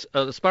 Well, it's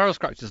Sparrow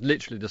Scratch is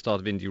literally the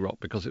start of indie rock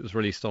because it was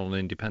released on an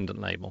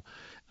independent label,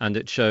 and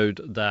it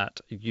showed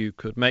that you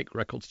could make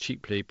records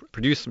cheaply,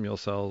 produce them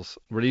yourselves,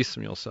 release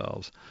them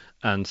yourselves,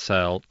 and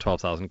sell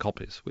 12,000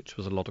 copies, which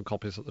was a lot of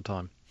copies at the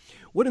time.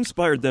 What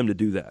inspired them to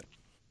do that?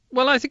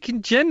 Well, I think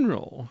in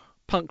general,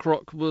 punk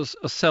rock was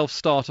a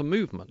self-starter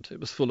movement. It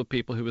was full of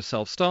people who were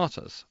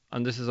self-starters,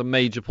 and this is a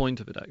major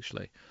point of it,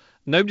 actually.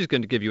 Nobody's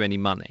going to give you any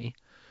money.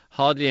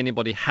 Hardly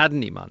anybody had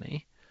any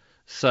money.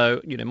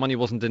 So, money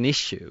wasn't an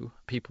issue.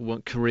 People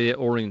weren't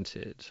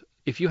career-oriented.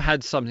 If you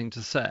had something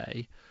to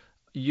say,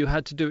 you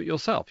had to do it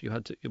yourself. You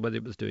had to, whether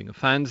it was doing a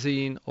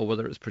fanzine or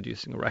whether it was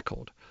producing a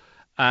record.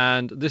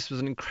 And this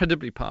was an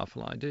incredibly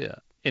powerful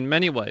idea. In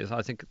many ways,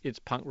 I think it's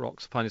punk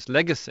rock's finest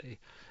legacy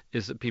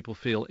is that people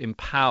feel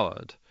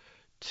empowered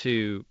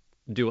to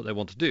do what they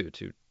want to do,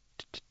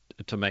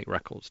 to make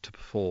records, to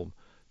perform,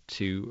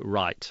 to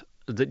write.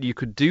 That you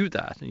could do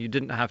that and you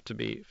didn't have to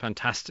be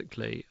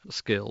fantastically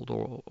skilled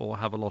or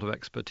have a lot of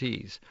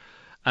expertise.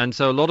 And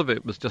so a lot of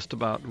it was just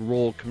about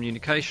raw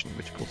communication,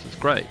 which of course is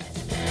great.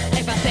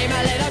 If I see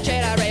my little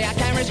jittery, I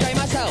can't restrain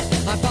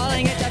myself. I'm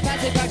falling into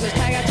fancy practice,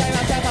 can't contain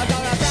myself. I'm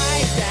gonna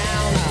break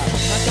down.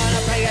 I'm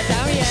gonna break it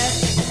down,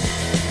 yes.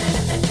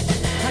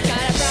 I'm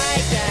gonna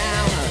break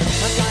down.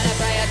 I'm gonna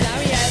break it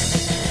down, yes.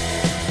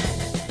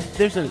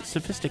 There's a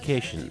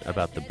sophistication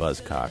about the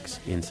Buzzcocks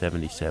in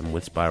 77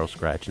 with Spiral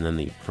Scratch and then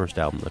the first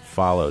album that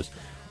follows.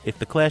 If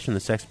the Clash and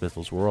the Sex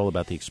Pistols were all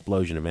about the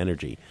explosion of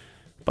energy,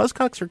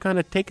 Buzzcocks are kind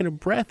of taking a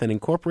breath and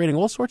incorporating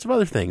all sorts of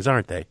other things,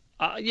 aren't they?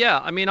 Yeah,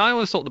 I mean, I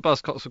always thought the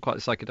Buzzcocks were quite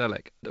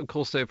psychedelic. Of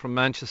course, they're from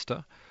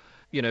Manchester.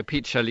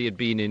 Pete Shelley had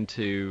been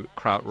into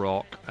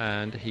krautrock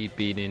and he'd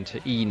been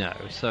into Eno,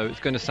 so it's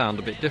going to sound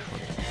a bit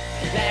different.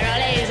 There are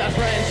a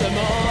friend of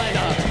mine,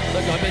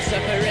 look, I've been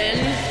suffering.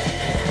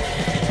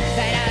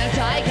 They don't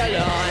take a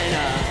line,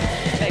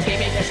 they give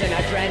me just an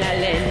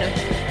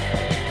adrenaline.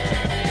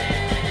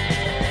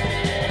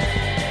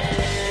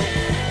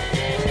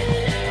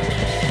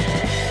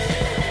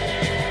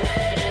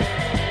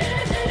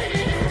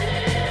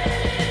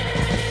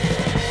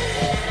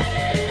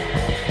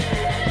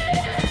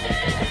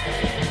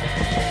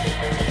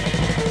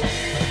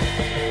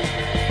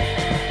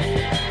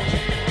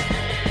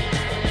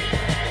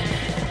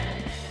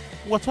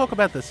 Well, talk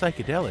about the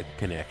psychedelic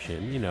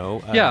connection,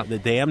 Yeah. The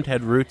Damned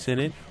had roots in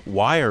it.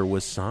 Wire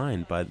was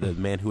signed by the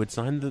man who had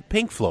signed the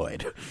Pink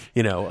Floyd,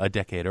 a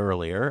decade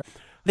earlier.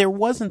 There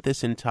wasn't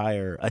this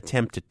entire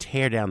attempt to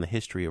tear down the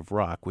history of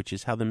rock, which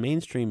is how the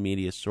mainstream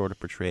media sort of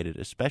portrayed it,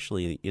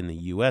 especially in the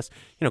U.S.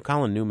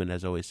 Colin Newman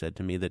has always said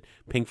to me that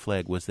Pink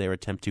Flag was their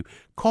attempt to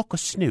caulk a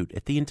snoot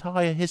at the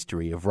entire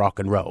history of rock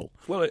and roll.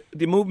 Well,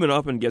 the movement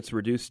often gets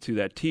reduced to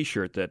that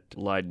T-shirt that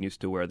Lydon used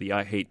to wear, the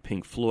I Hate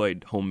Pink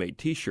Floyd homemade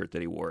T-shirt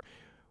that he wore.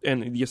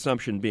 And the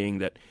assumption being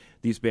that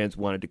these bands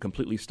wanted to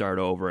completely start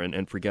over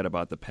and forget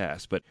about the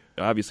past. But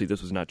obviously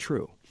this was not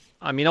true.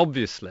 I mean,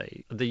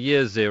 obviously, the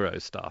year zero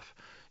stuff,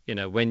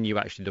 when you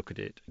actually look at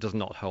it, it does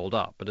not hold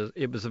up. But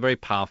it was a very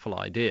powerful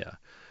idea.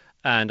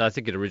 And I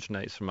think it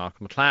originates from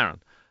Malcolm McLaren.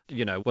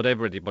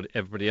 Whatever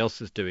everybody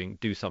else is doing,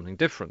 do something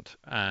different.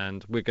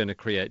 And we're going to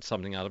create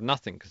something out of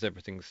nothing because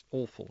everything's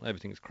awful,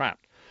 everything's crap.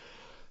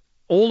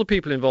 All the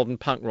people involved in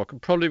punk rock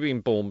have probably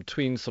been born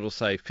between sort of,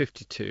 say,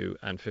 52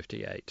 and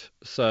 58.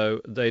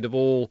 So they'd have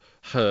all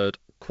heard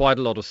quite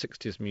a lot of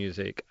 60s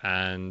music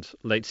and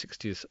late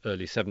 60s,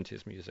 early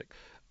 70s music.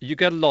 You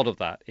get a lot of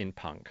that in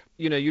punk.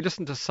 You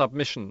listen to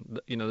Submission,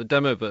 the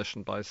demo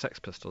version by Sex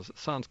Pistols. It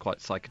sounds quite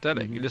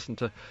psychedelic. Mm-hmm. You listen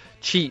to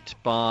Cheat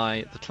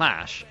by The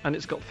Clash, and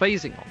it's got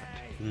phasing on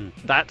it. Mm.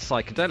 That's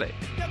psychedelic.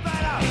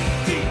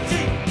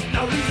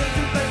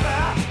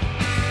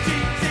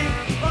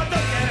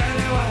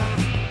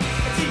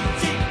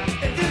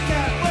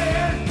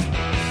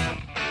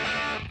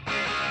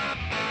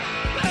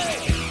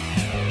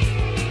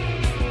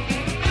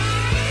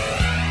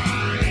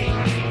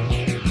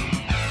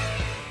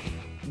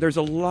 There's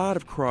a lot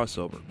of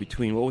crossover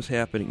between what was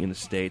happening in the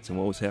States and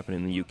what was happening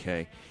in the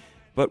UK.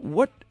 But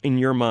what, in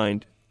your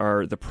mind,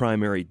 are the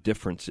primary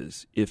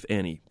differences, if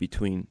any,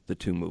 between the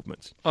two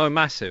movements? Oh,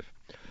 massive.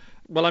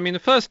 Well, I mean, the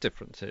first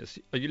difference is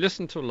you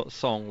listen to a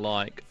song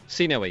like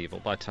See No Evil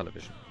by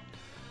Television,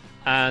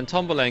 and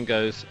Tom Verlaine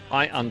goes,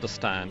 I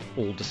understand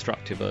all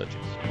destructive urges.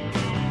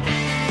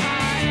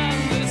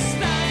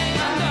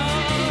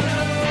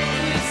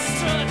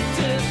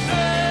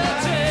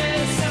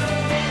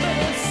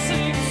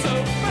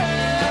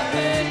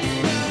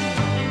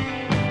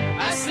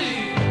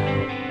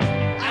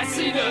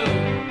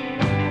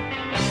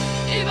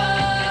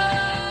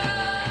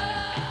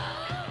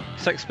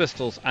 Sex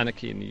Pistols,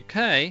 Anarchy in the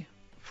UK,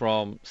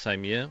 from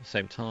same year,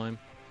 same time,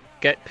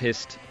 Get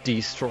Pissed,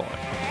 Destroy.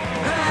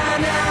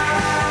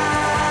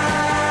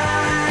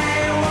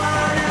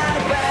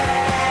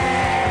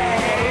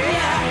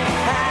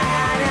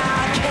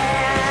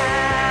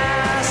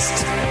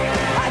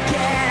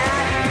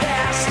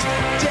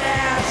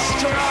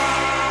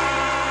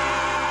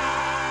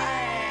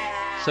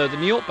 So the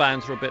New York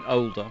bands are a bit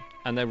older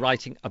and they're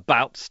writing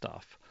about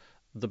stuff.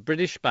 The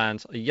British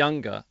bands are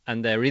younger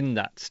and they're in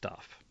that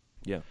stuff.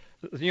 Yeah.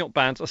 The New York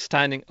bands are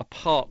standing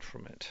apart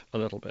from it a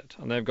little bit,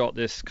 and they've got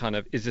this kind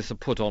of, is this a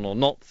put on or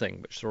not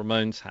thing, which the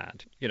Ramones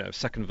had. You know,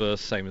 second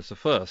verse, same as the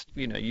first.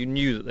 You know, you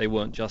knew that they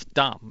weren't just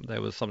dumb.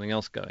 There was something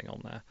else going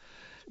on there.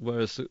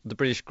 Whereas the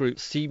British group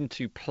seemed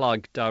to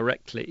plug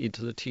directly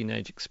into the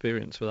teenage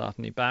experience without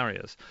any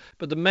barriers.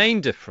 But the main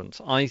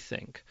difference, I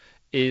think,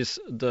 is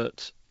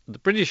that the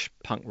British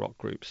punk rock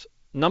groups,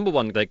 number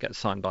one, they'd get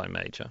signed by a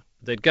major.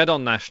 They'd get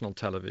on national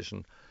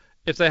television.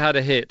 If they had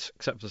a hit,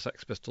 except for the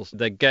Sex Pistols,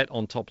 they'd get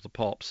on Top of the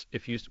Pops.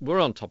 If you were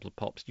on Top of the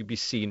Pops, you'd be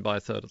seen by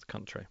a third of the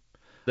country.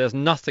 There's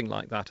nothing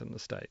like that in the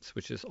States,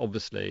 which is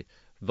obviously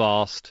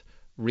vast,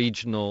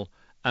 regional.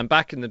 And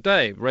back in the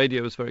day,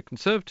 radio was very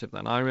conservative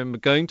then. I remember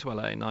going to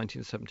LA in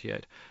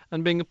 1978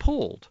 and being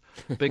appalled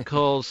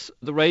because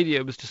the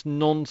radio was just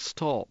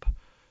non-stop.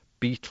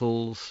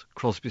 Beatles,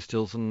 Crosby,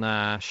 Stills and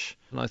Nash.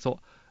 And I thought,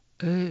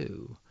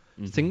 oh...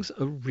 Things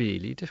are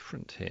really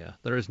different here.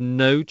 There is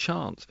no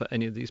chance for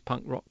any of these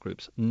punk rock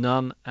groups.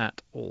 None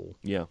at all.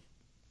 Yeah,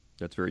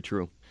 that's very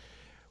true.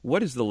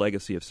 What is the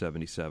legacy of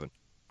 77?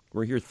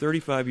 We're here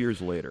 35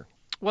 years later.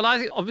 Well, I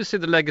think obviously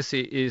the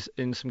legacy is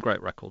in some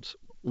great records.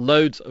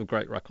 Loads of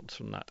great records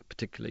from that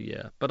particular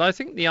year. But I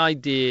think the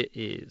idea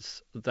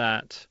is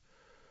that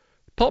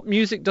pop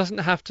music doesn't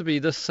have to be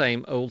the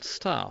same old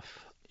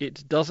stuff.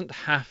 It doesn't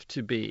have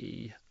to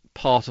be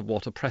part of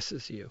what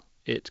oppresses you.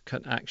 It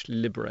can actually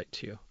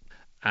liberate you.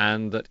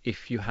 And that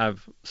if you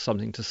have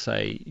something to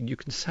say, you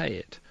can say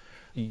it.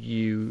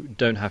 You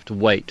don't have to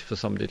wait for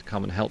somebody to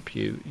come and help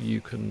you. You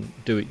can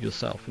do it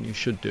yourself, and you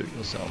should do it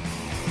yourself.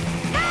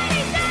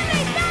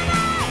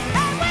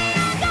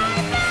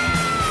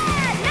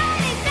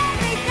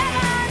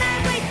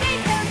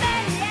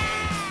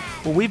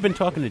 Well, we've been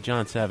talking to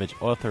Jon Savage,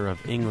 author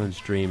of England's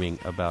Dreaming,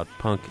 about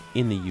punk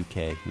in the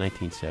UK,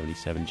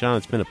 1977. Jon,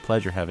 it's been a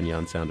pleasure having you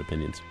on Sound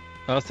Opinions.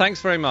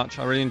 Thanks very much.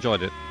 I really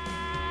enjoyed it.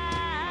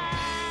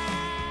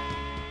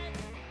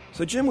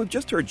 So, Jim, we've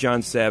just heard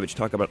Jon Savage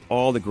talk about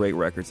all the great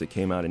records that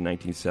came out in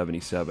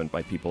 1977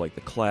 by people like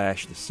The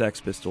Clash, the Sex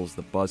Pistols,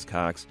 the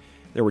Buzzcocks.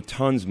 There were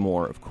tons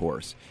more, of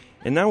course.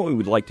 And now what we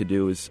would like to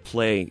do is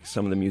play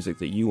some of the music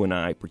that you and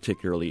I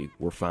particularly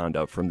were fond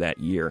of from that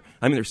year.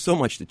 I mean, there's so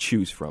much to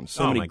choose from.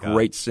 So many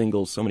great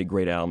singles, so many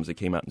great albums that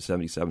came out in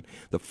 77.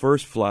 The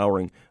first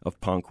flowering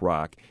of punk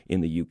rock in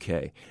the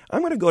UK.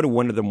 I'm going to go to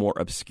one of the more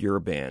obscure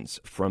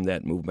bands from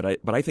that movement,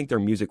 but I think their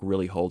music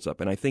really holds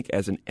up. And I think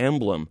as an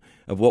emblem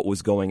of what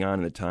was going on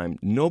in the time,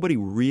 nobody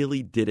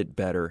really did it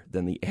better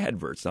than the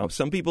Adverts. Now,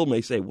 some people may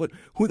say,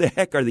 who the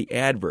heck are the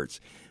Adverts?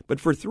 But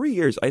for 3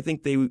 years, I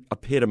think they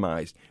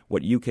epitomized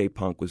what UK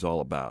punk was all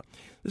about.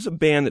 This is a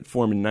band that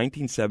formed in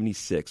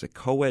 1976, a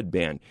co-ed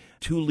band.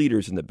 Two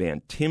leaders in the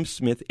band, Tim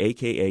Smith,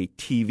 a.k.a.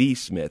 TV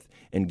Smith,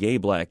 and Gay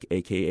Black,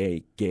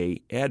 a.k.a.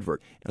 Gay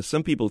Advert. Now,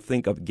 some people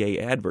think of Gay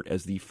Advert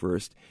as the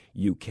first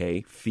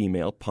UK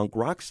female punk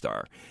rock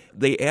star.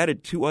 They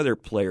added two other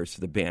players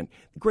to the band.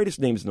 The greatest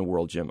names in the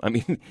world, Jim. I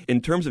mean,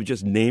 in terms of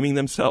just naming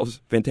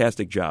themselves,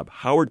 fantastic job.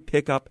 Howard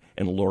Pickup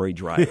and Laurie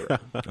Driver.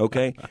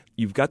 Okay?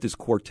 You've got this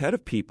quartet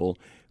of people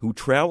who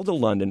traveled to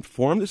London,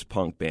 formed this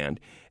punk band,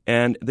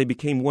 and they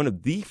became one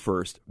of the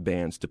first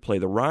bands to play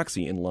the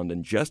Roxy in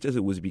London just as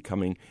it was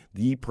becoming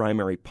the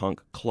primary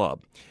punk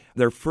club.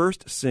 Their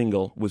first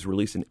single was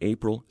released in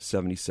April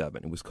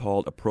 77. It was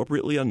called,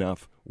 appropriately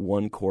enough,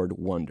 One Chord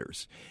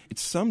Wonders. It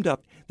summed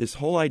up this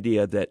whole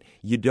idea that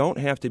you don't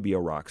have to be a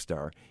rock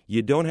star,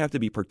 you don't have to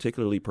be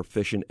particularly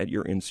proficient at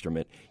your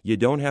instrument, you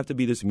don't have to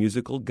be this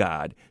musical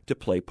god to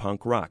play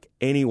punk rock.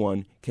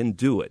 Anyone can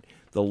do it.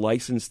 The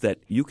license that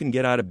you can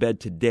get out of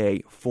bed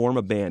today, form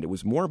a band. It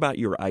was more about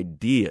your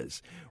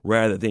ideas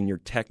rather than your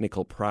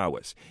technical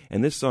prowess.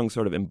 And this song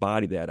sort of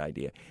embodied that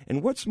idea.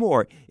 And what's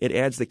more, it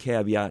adds the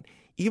caveat,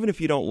 even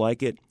if you don't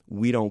like it,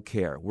 we don't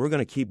care. We're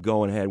going to keep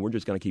going ahead. We're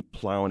just going to keep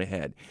plowing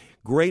ahead.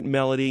 Great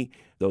melody,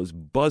 those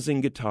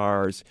buzzing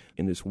guitars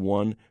in this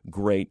one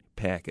great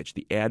package.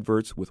 The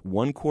Adverts with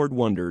One Chord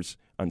Wonders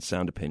on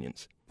Sound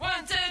Opinions. 1,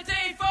 2,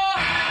 3, 4.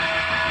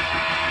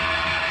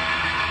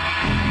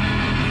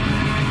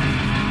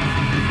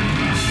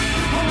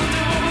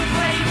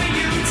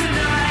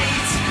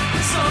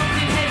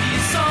 Something heavy,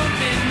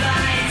 something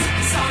light,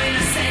 something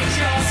to set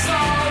your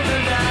soul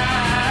alive.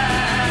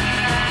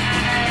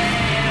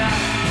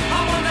 I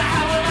wonder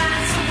how we'll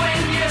answer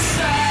when you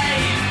say,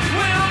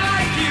 we don't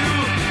like you,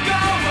 go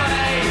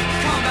away,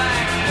 come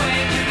back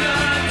when you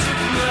learn to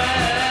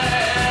play.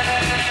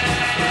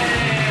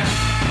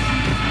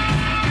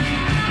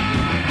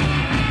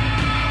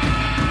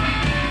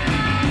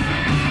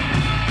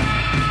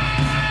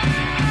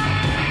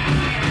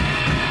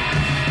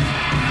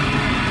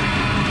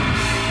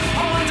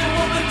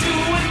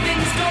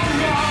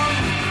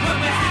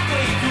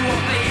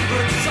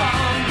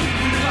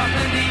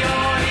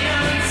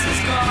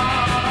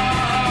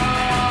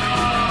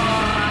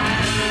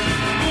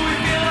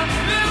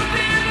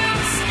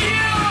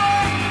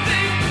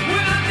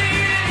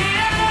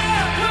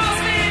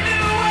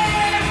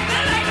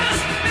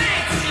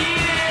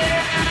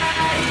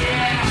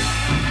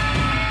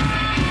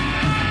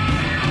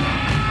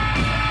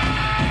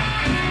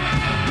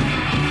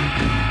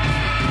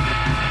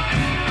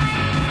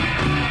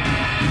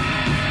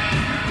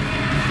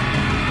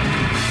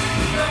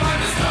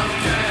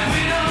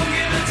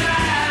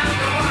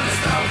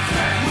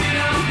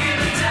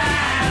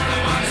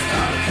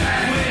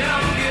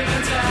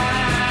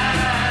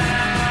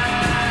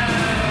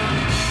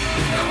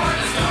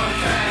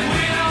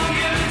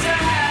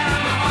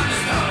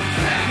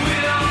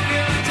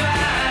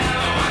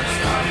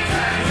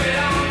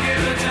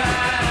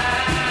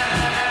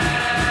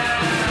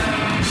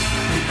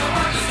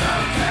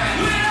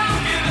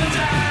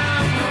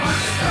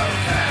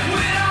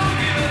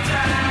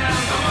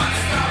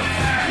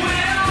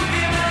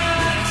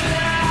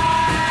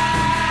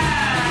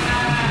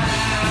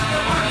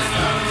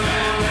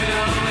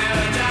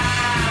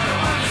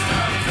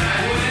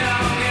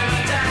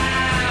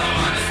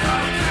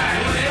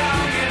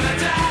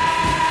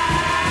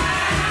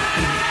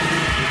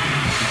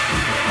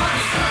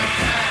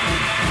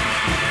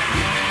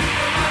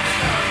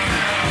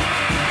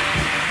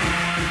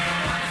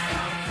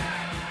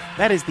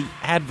 That is the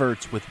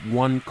Adverts with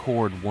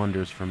One-Chord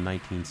Wonders from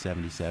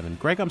 1977.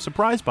 Greg, I'm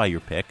surprised by your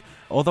pick,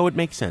 although it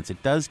makes sense.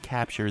 It does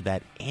capture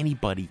that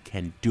anybody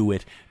can do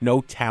it,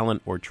 no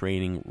talent or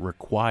training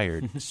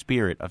required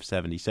spirit of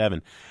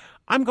 77.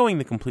 I'm going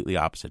the completely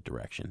opposite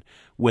direction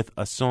with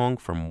a song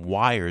from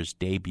Wire's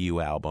debut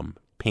album,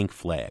 Pink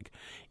Flag.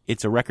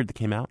 It's a record that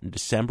came out in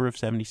December of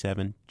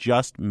 77,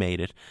 just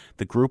made it.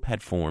 The group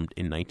had formed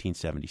in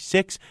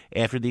 1976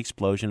 after the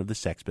explosion of the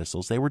Sex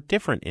Pistols. They were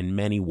different in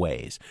many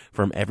ways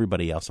from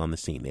everybody else on the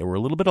scene. They were a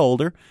little bit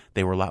older.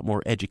 They were a lot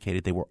more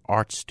educated. They were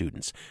art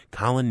students.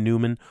 Colin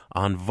Newman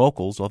on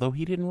vocals, although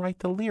he didn't write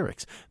the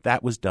lyrics.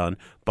 That was done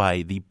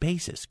by the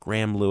bassist,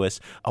 Graham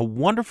Lewis, a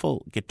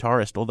wonderful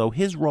guitarist, although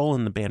his role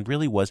in the band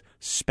really was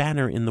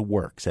spanner in the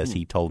works, as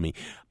he told me.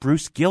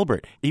 Bruce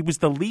Gilbert, he was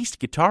the least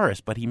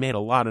guitarist, but he made a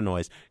lot of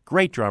noise.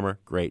 Great drummer,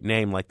 great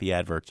name like the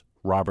Adverts,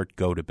 Robert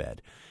Gotobed.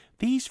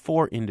 These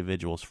four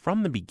individuals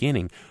from the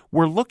beginning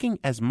were looking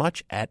as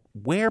much at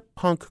where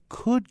punk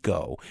could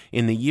go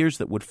in the years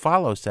that would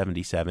follow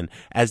 77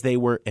 as they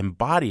were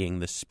embodying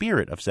the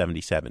spirit of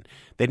 77.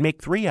 They'd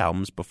make 3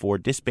 albums before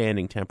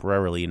disbanding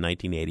temporarily in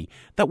 1980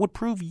 that would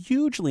prove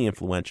hugely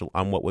influential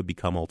on what would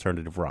become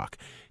alternative rock.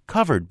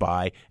 Covered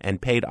by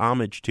and paid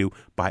homage to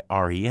by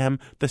R.E.M.,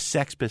 the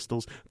Sex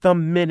Pistols, the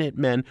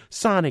Minutemen,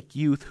 Sonic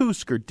Youth,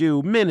 Husker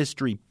Du,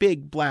 Ministry,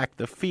 Big Black,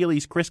 the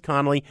Feelies, Chris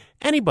Connolly.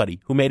 Anybody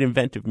who made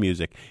inventive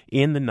music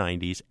in the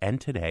 90s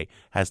and today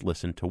has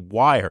listened to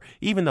Wire,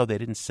 even though they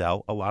didn't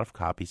sell a lot of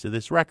copies of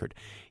this record.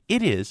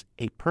 It is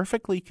a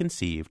perfectly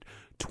conceived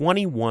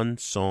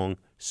 21-song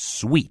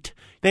suite.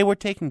 They were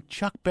taking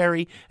Chuck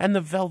Berry and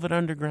the Velvet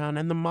Underground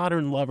and the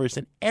Modern Lovers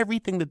and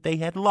everything that they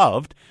had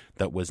loved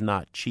that was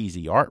not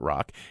cheesy art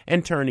rock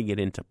and turning it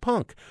into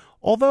punk.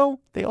 Although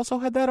they also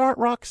had that art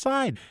rock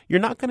side. You're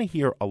not going to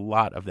hear a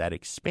lot of that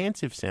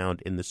expansive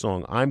sound in the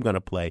song I'm going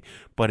to play,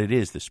 but it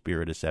is the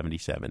spirit of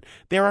 77.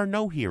 There are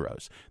no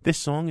heroes. This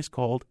song is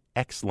called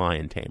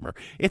Ex-Lion Tamer.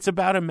 It's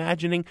about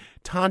imagining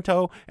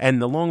Tonto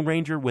and the Lone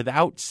Ranger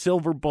without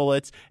silver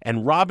bullets,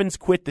 and Robbins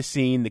quit the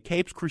scene, the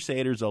Capes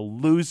Crusader's a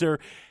loser.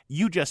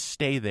 You just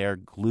stay there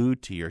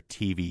glued to your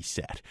TV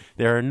set.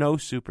 There are no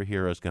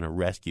superheroes going to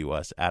rescue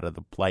us out of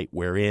the plight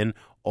we're in.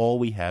 All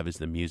we have is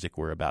the music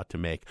we're about to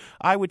make.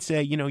 I would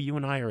say, you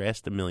and I are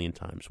asked a million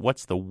times,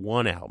 what's the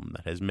one album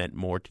that has meant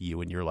more to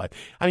you in your life?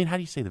 I mean, how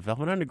do you say the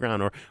Velvet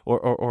Underground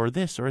or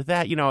this or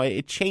that?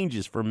 It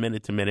changes from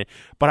minute to minute.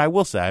 But I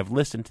will say I've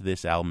listened to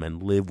this album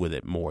and lived with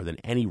it more than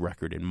any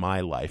record in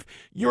my life.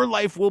 Your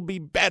life will be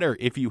better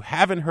if you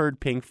haven't heard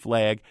Pink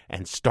Flag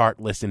and start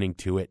listening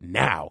to it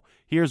now.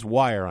 Here's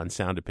Wire on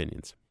Sound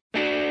Opinions.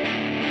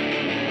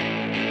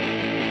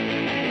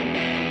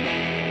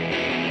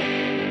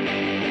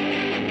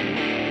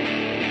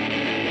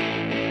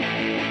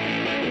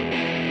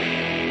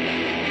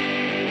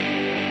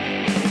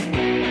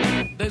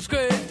 There's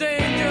great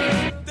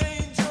danger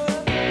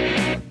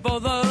for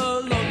the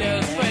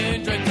loneliest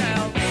stranger in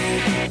town.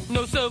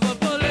 No silver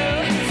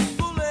bullets,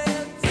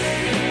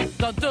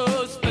 not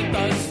to split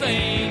the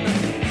scene.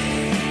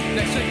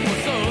 Next week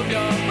will solve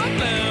your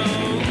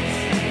problems.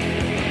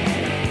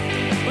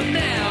 But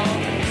now,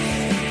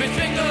 fish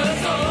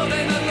fingers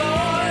holding the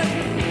Lord.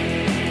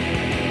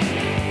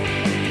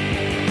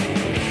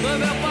 The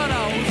milk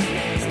bottles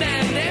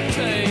stand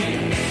empty.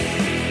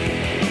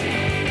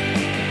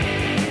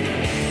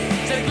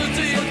 Take good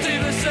to your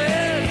TV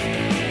set.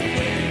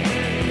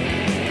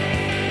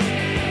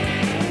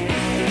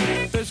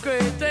 There's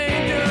great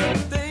danger.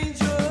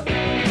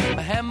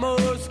 A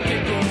hammer's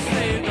kick will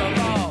save the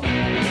law.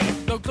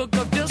 No cloak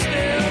of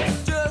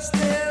justice.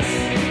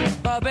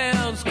 Bob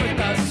and squeak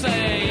the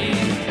same.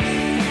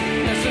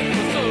 That's it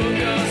for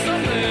soldiers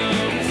of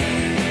limbs.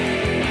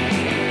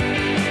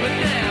 But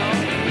now,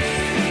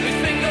 his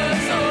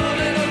fingers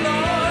holding the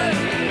Lord.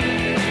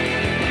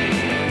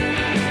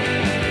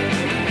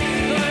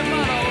 The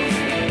models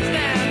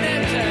stand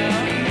in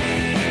town.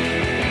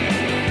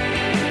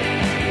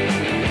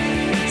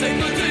 Take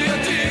good to your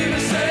TV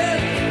set.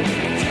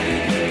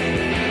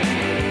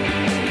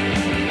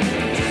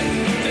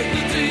 Take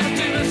good to your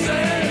TV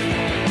set.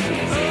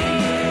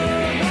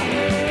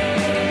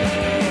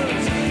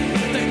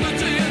 Take good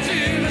to your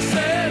TV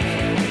set.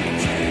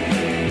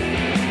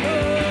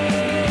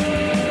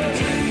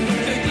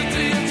 Take good to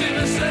your TV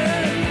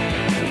set.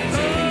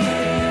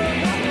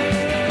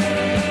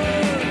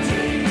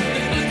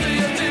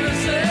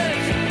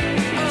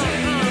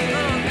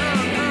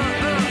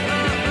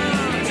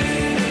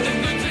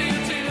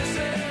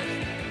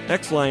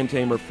 Ex-Lion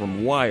Tamer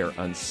from Wire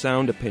on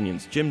Sound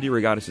Opinions. Jim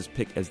DeRogatis'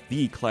 pick as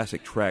the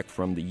classic track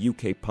from the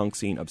UK punk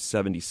scene of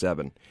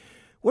 77.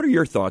 What are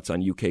your thoughts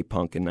on UK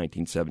punk in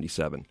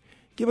 1977?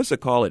 Give us a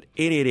call at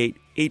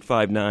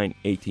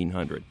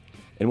 888-859-1800.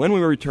 And when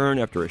we return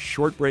after a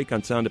short break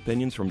on Sound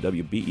Opinions from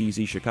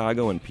WBEZ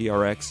Chicago and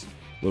PRX,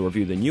 we'll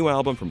review the new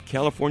album from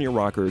California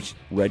rockers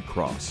Redd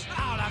Kross.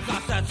 All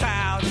across the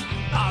town,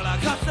 all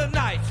across the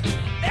night,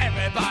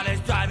 everybody's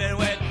driving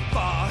with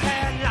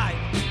forehead light.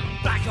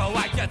 Black or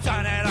white, you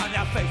turn it on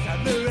your face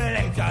and new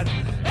religion.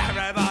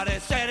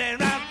 Everybody's sitting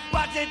around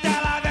watching down.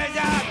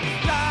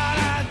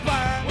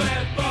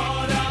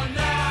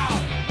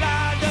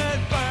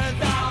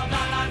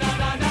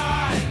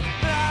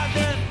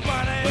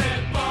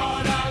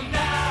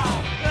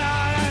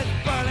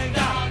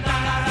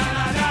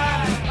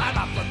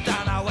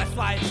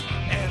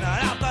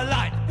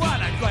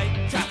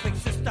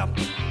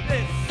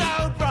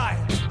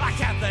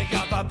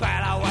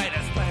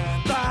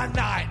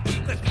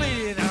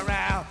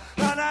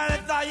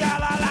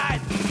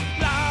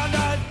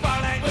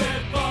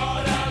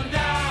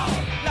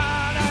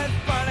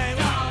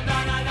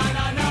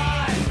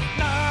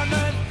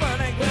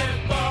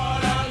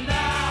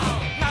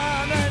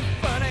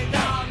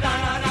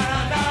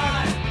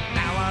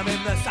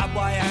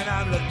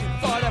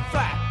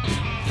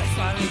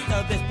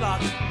 this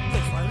block.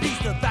 This one leads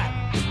to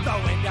that.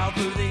 Going down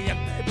through the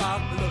empty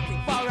park,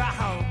 looking for a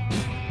home.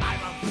 I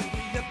run through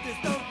the empty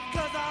stone,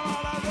 cause I'm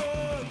all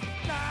alone.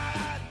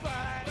 Night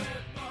bright,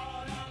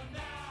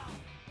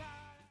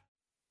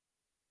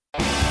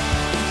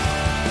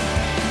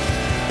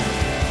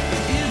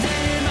 you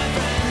say my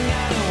friend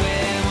got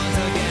away once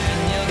again.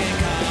 You'll get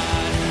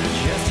caught.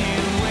 Just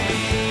you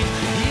wait,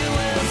 you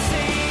will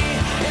see.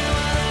 In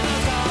one of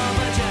those calls,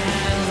 put your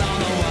hands on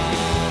the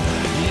wall.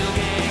 You'll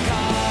get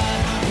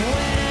caught.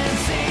 Wait and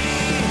see.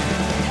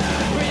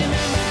 Remember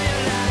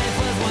your life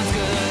was once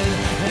good.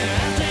 They're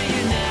after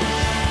you now.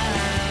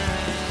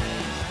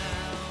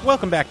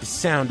 Welcome back to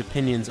Sound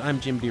Opinions. I'm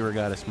Jim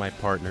Biragatis. My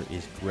partner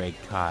is Greg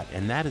Kot,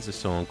 and that is a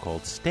song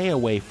called Stay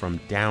Away from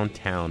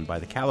Downtown by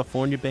the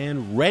California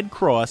band Redd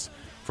Kross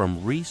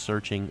from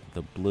Researching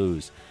the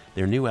Blues.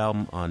 Their new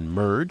album on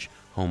Merge,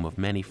 home of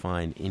many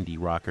fine indie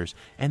rockers,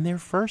 and their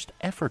first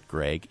effort,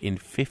 Greg, in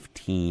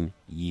 15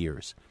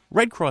 years.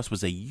 Redd Kross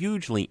was a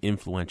hugely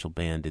influential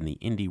band in the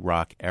indie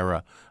rock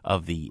era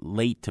of the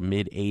late to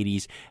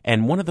mid-'80s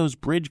and one of those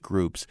bridge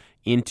groups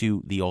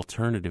into the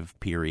alternative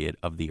period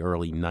of the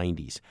early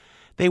 90s.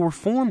 They were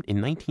formed in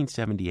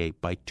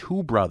 1978 by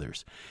two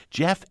brothers,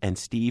 Jeff and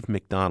Steve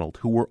McDonald,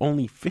 who were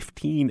only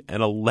 15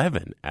 and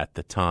 11 at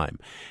the time.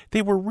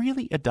 They were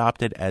really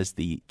adopted as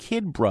the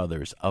kid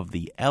brothers of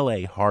the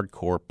LA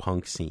hardcore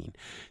punk scene.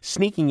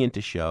 Sneaking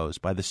into shows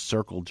by the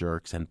Circle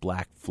Jerks and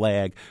Black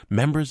Flag,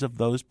 members of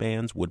those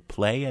bands would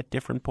play at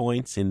different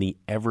points in the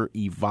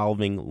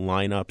ever-evolving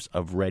lineups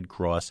of Redd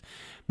Kross,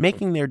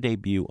 making their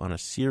debut on a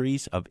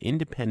series of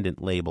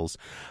independent labels,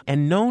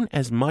 and known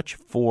as much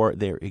for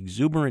their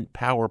exuberant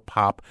power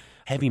pop,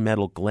 heavy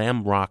metal,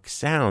 glam rock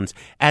sounds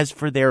as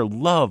for their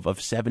love of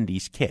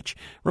 70s kitsch.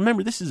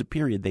 Remember, this is a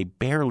period they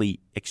barely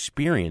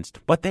experienced,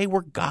 but they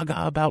were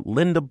gaga about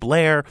Linda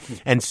Blair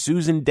and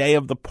Susan Day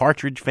of the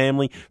Partridge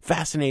Family,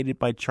 fascinated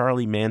by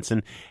Charlie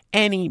Manson.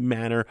 Any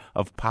manner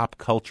of pop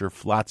culture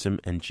flotsam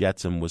and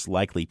jetsam was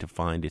likely to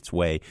find its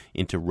way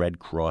into Redd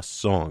Kross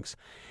songs.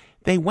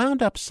 They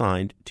wound up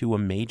signed to a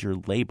major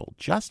label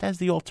just as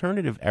the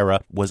alternative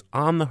era was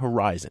on the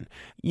horizon.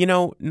 You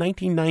know,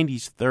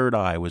 1990's Third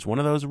Eye was one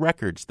of those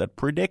records that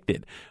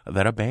predicted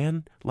that a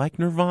band like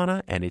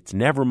Nirvana and its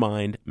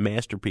Nevermind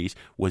masterpiece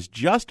was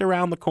just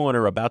around the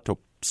corner, about to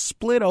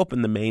split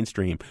open the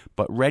mainstream,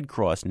 but Redd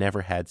Kross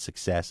never had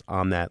success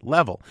on that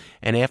level.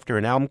 And after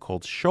an album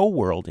called Show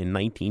World in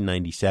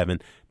 1997,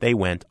 they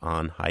went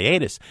on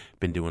hiatus.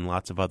 Been doing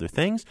lots of other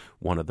things.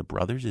 One of the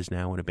brothers is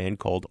now in a band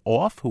called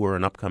Off, who are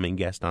an upcoming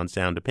guest on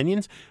Sound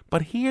Opinions.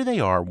 But here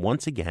they are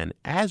once again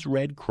as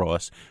Redd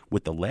Kross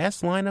with the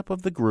last lineup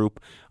of the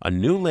group, a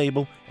new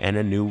label, and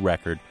a new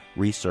record,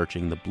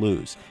 Researching the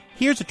Blues.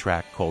 Here's a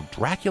track called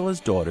Dracula's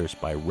Daughters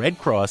by Redd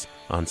Kross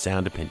on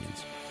Sound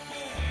Opinions.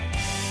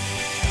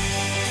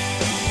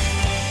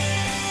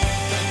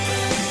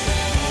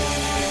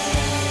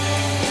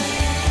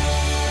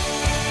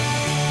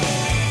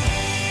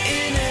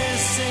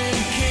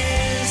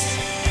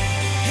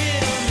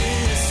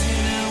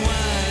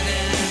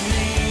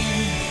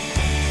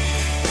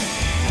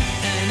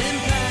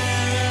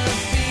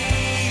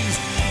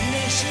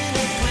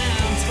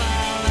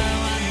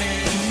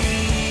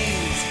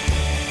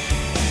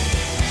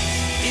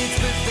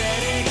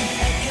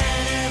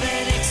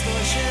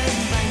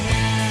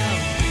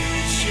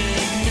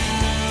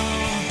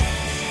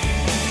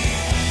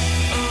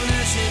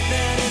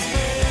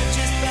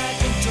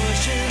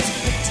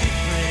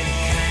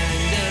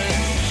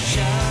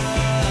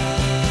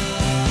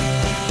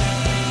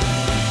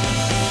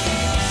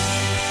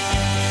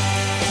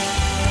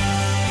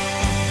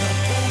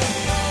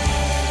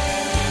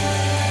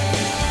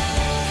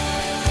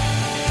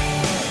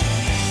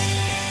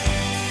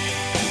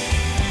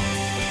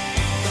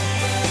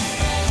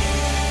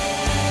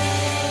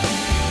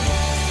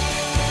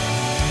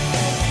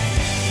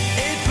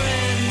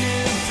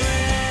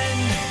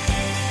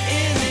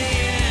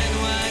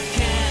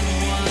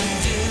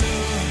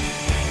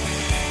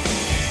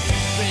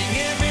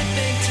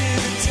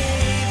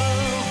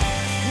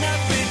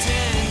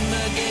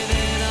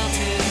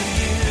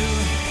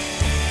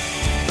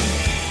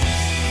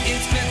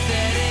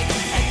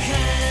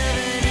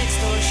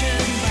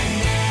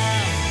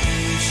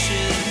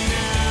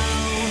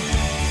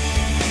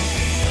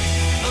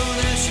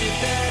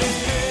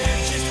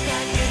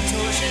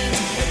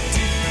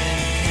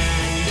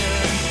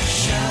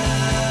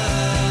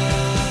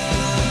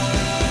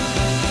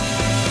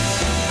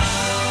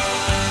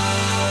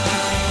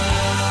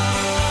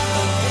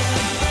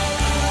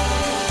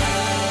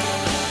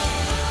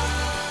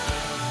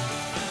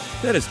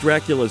 That is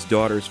Dracula's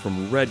Daughters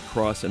from Redd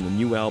Kross and the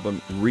new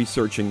album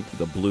Researching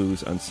the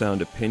Blues on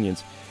Sound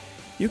Opinions.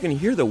 You can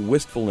hear the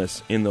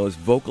wistfulness in those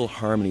vocal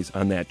harmonies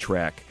on that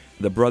track.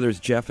 The brothers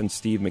Jeff and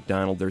Steve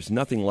McDonald, there's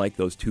nothing like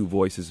those two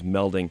voices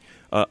melding,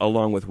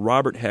 along with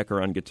Robert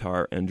Hecker on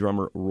guitar and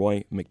drummer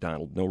Roy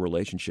McDonald, no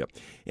relationship.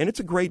 And it's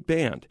a great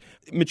band.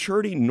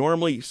 Maturity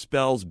normally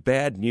spells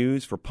bad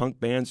news for punk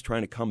bands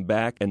trying to come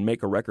back and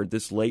make a record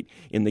this late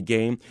in the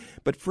game.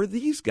 But for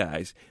these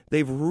guys,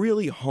 they've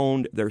really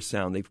honed their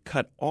sound. They've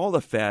cut all the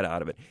fat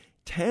out of it.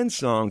 10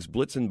 songs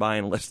blitzing by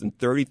in less than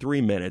 33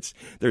 minutes.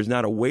 There's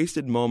not a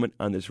wasted moment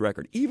on this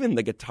record. Even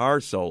the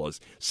guitar solos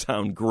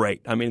sound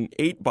great. I mean,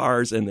 8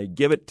 bars and they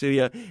give it to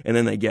you and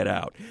then they get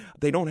out.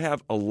 They don't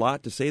have a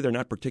lot to say. They're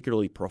not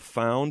particularly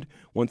profound.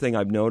 One thing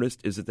I've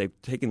noticed is that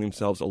they've taken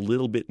themselves a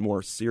little bit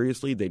more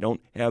seriously. They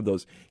don't have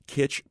those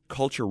kitsch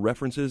culture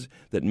references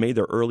that made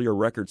their earlier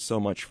records so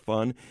much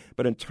fun.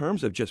 But in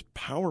terms of just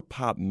power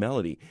pop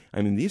melody,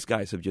 I mean, these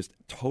guys have just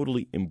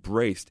totally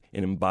embraced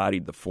and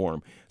embodied the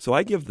form. So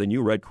I give the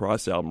new Redd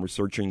Kross album,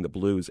 Researching the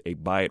Blues, a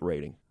buy it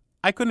rating.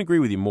 I couldn't agree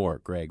with you more,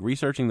 Greg.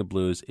 Researching the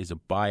Blues is a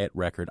buy-it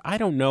record. I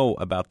don't know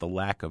about the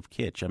lack of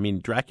kitsch. I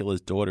mean,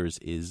 Dracula's Daughters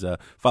is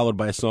followed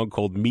by a song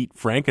called Meet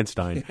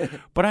Frankenstein.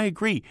 But I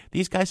agree.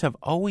 These guys have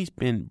always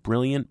been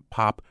brilliant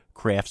pop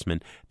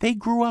craftsmen. They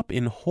grew up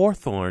in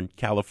Hawthorne,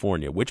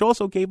 California, which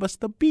also gave us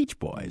the Beach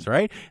Boys,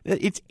 right?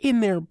 It's in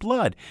their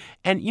blood.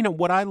 And, you know,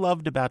 what I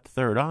loved about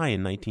Third Eye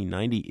in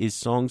 1990 is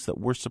songs that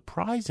were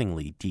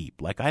surprisingly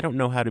deep, like I Don't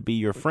Know How to Be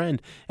Your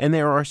Friend. And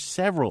there are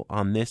several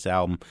on this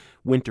album.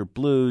 Winter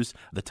Blues,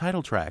 the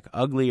title track,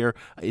 Uglier.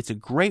 It's a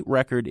great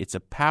record. It's a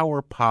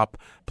power pop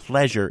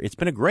pleasure. It's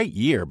been a great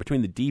year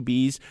between the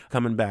DBs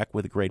coming back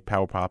with a great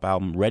power pop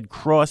album, Redd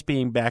Kross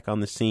being back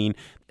on the scene.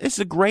 This is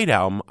a great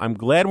album. I'm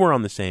glad we're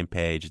on the same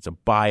page. It's a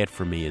buy it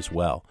for me as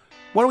well.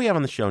 What do we have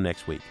on the show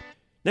next week?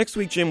 Next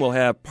week, Jim, we'll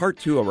have part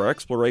 2 of our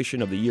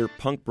exploration of the year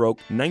punk broke,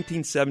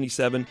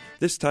 1977,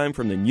 this time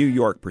from the New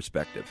York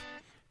perspective.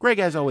 Greg,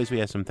 as always, we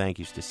have some thank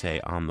yous to say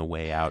on the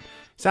way out.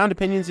 Sound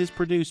Opinions is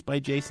produced by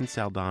Jason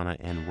Saldana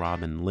and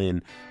Robin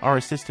Lynn. Our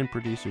assistant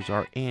producers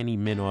are Annie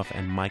Minoff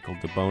and Michael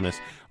DeBonis.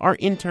 Our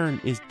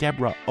intern is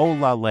Deborah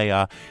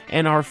Olalea.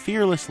 And our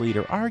fearless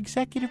leader, our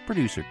executive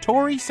producer,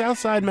 Tori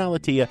Southside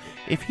Malatia.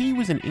 If he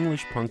was an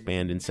English punk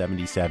band in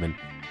 77,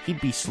 he'd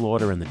be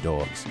Slaughter and the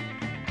Dogs.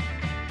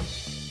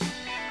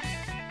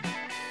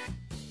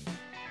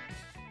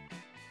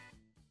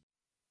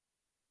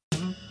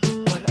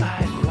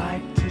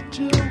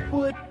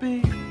 Would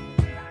be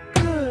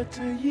good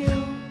to you.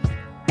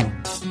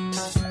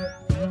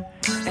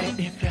 And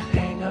if you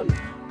hang up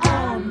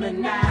on me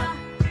now,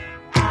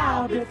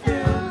 I'll be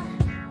through.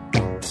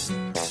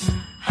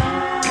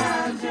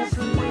 I'm just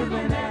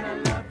living and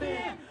I love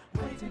it.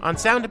 On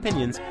Sound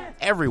Opinions,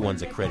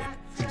 everyone's a critic.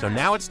 So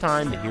now it's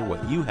time to hear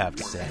what you have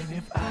to say.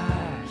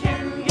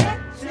 Can get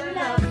to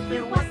love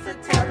you, what's the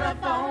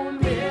telephone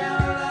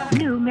bill?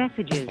 New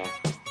messages.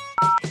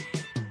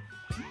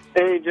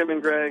 Hey, Jim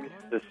and Greg.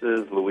 This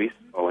is Luis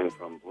calling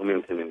from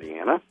Bloomington,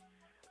 Indiana.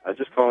 I was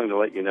just calling to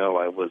let you know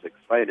I was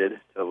excited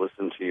to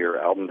listen to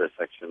your album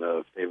dissection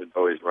of David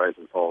Bowie's Rise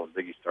and Fall of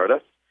Ziggy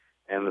Stardust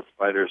and the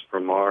Spiders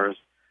from Mars,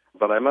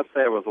 but I must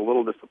say I was a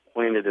little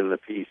disappointed in the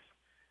piece.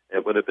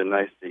 It would have been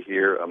nice to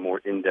hear a more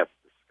in-depth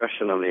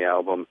discussion on the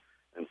album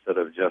instead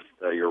of just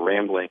your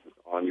rambling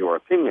on your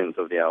opinions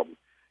of the album,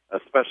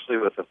 especially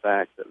with the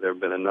fact that there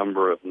have been a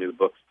number of new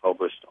books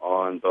published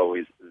on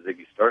Bowie's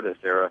Ziggy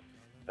Stardust era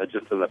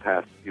just in the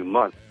past few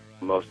months,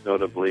 most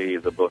notably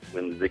the book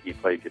When Ziggy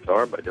Played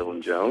Guitar by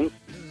Dylan Jones.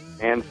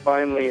 And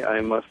finally,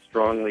 I must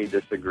strongly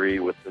disagree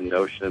with the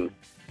notion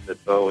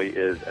that Bowie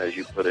is, as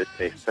you put it,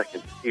 a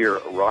second-tier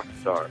rock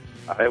star.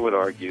 I would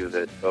argue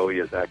that Bowie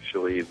is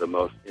actually the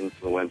most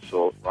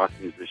influential rock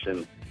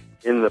musician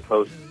in the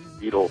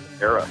post-Beatles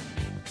era.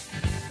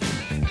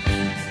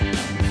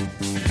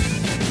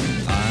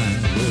 I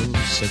will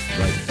sit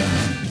right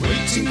down,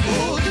 waiting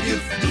for the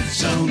gift of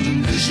sound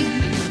and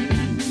vision.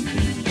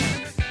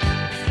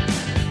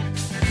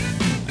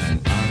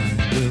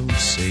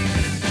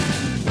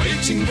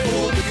 Waiting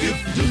for the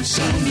gift of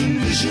sound and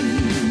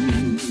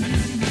vision.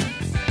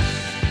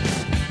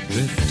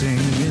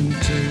 Drifting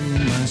into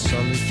my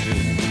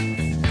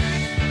solitude.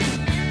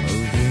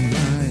 Over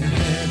my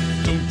head.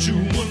 Don't you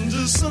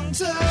wonder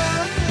sometimes?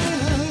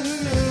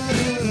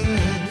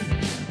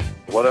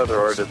 What other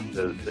artist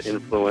has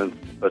influenced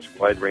such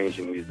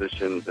wide-ranging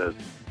musicians as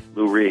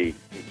Lou Reed,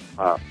 Iggy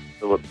Pop,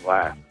 Philip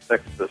Glass,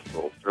 Sex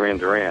Pistols, Duran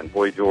Duran,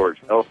 Boy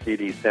George,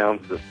 LCD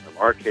Sound System,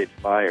 Arcade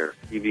Fire,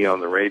 TV on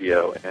the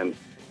radio, and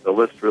the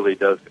list really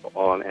does go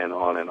on and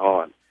on and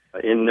on.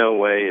 In no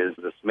way is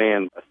this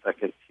man a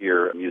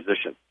second-tier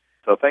musician.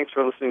 So thanks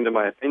for listening to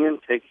my opinion.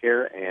 Take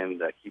care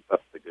and keep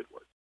up the good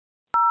work.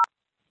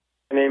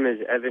 My name is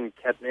Evan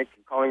Kepnick.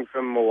 I'm calling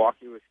from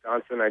Milwaukee,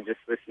 Wisconsin. I just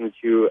listened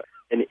to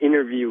an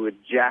interview with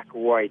Jack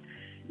White.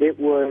 It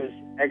was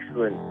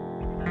excellent.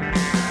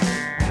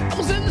 I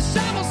was in the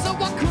shower, so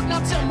I could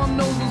not tell my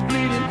nose was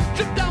bleeding.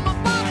 Dripped down my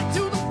body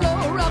to the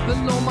floor, right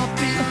below my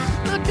feet.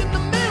 Looked in the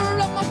mirror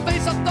of my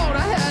face, I thought I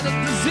had a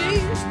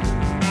disease.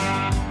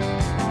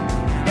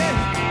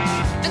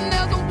 Yeah. And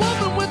there's a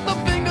woman with her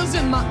fingers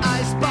in my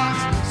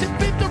icebox. She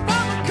peeped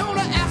around the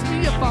corner, asked me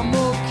if I'm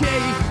okay.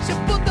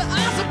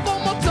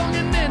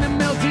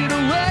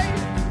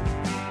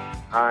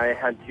 I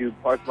had to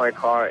park my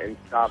car and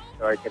stop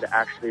so I could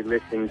actually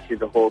listen to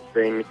the whole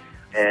thing,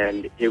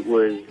 and it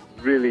was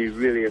really,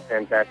 really a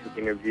fantastic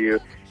interview.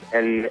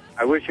 And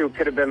I wish it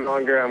could have been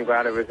longer. I'm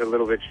glad it was a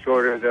little bit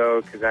shorter,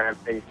 though, because I have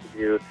things to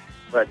do.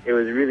 But it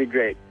was really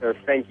great. So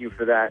thank you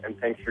for that, and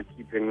thanks for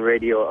keeping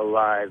radio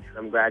alive.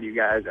 I'm glad you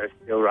guys are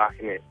still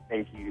rocking it.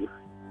 Thank you.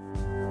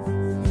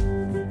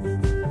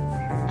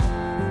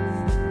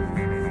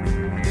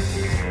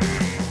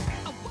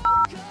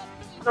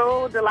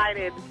 So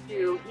delighted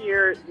to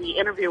hear the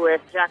interview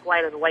with Jack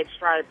White of the White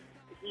Stripes.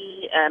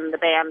 He and the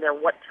band are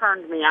what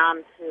turned me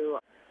on to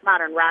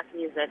modern rock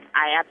music.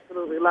 I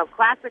absolutely love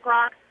classic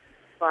rock,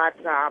 but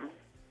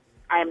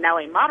I am now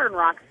a modern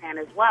rock fan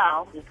as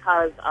well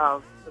because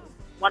of the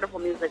wonderful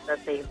music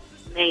that they've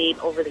made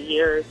over the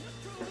years.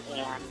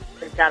 And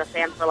they've got a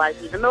fan for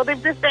life. Even though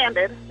they've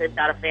disbanded, they've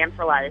got a fan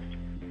for life.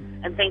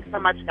 And thanks so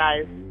much,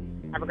 guys.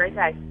 Have a great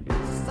day.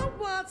 So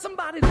what?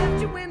 Somebody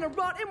left you in a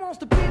rut and wants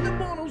to be the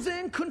one who's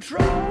in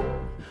control.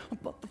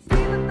 But the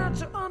feeling that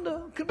you're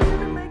under can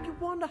really make you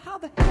wonder how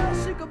the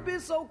hell she could be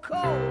so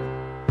cold.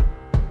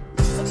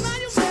 So now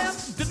you're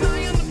left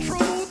denying the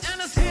truth,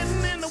 and it's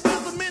hidden in the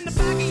wisdom in the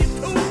back of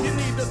your tooth. You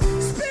need to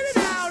spit it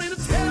out in a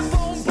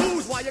telephone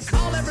booth while you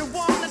call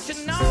everyone that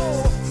you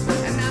know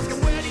and ask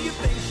them, where do you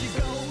think she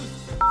goes?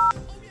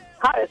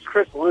 Hi, it's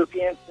Chris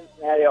Lupian in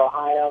Cincinnati,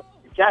 Ohio.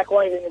 The Jack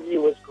White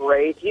interview was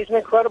great. He's an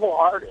incredible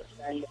artist,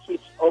 and he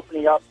keeps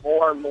opening up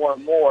more and more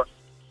and more,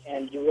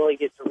 and you really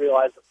get to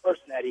realize the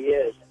person that he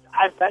is.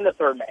 I've been to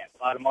Third Man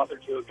about a month or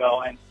two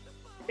ago, and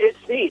it's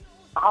neat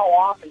how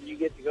often you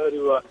get to go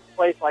to a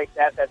place like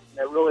that that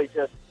really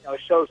just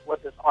shows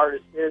what this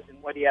artist is and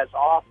what he has to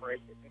offer.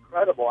 It's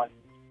incredible, and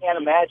you can't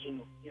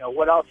imagine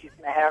what else he's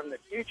going to have in the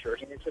future.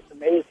 And it's just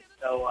amazing.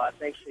 So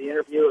thanks for the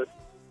interview. It's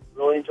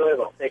really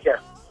enjoyable. Take care.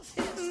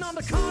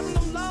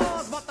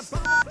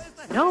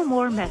 No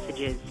more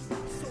messages.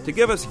 To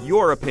give us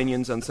your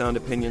opinions on Sound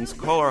Opinions,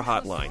 call our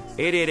hotline,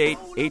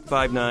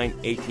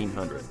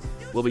 888-859-1800.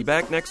 We'll be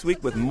back next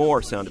week with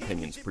more Sound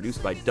Opinions,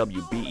 produced by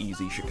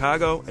WBEZ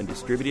Chicago and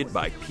distributed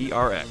by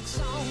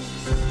PRX.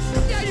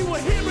 Yeah, you were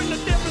hearing a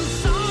different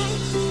song,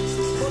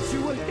 but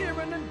you were hearing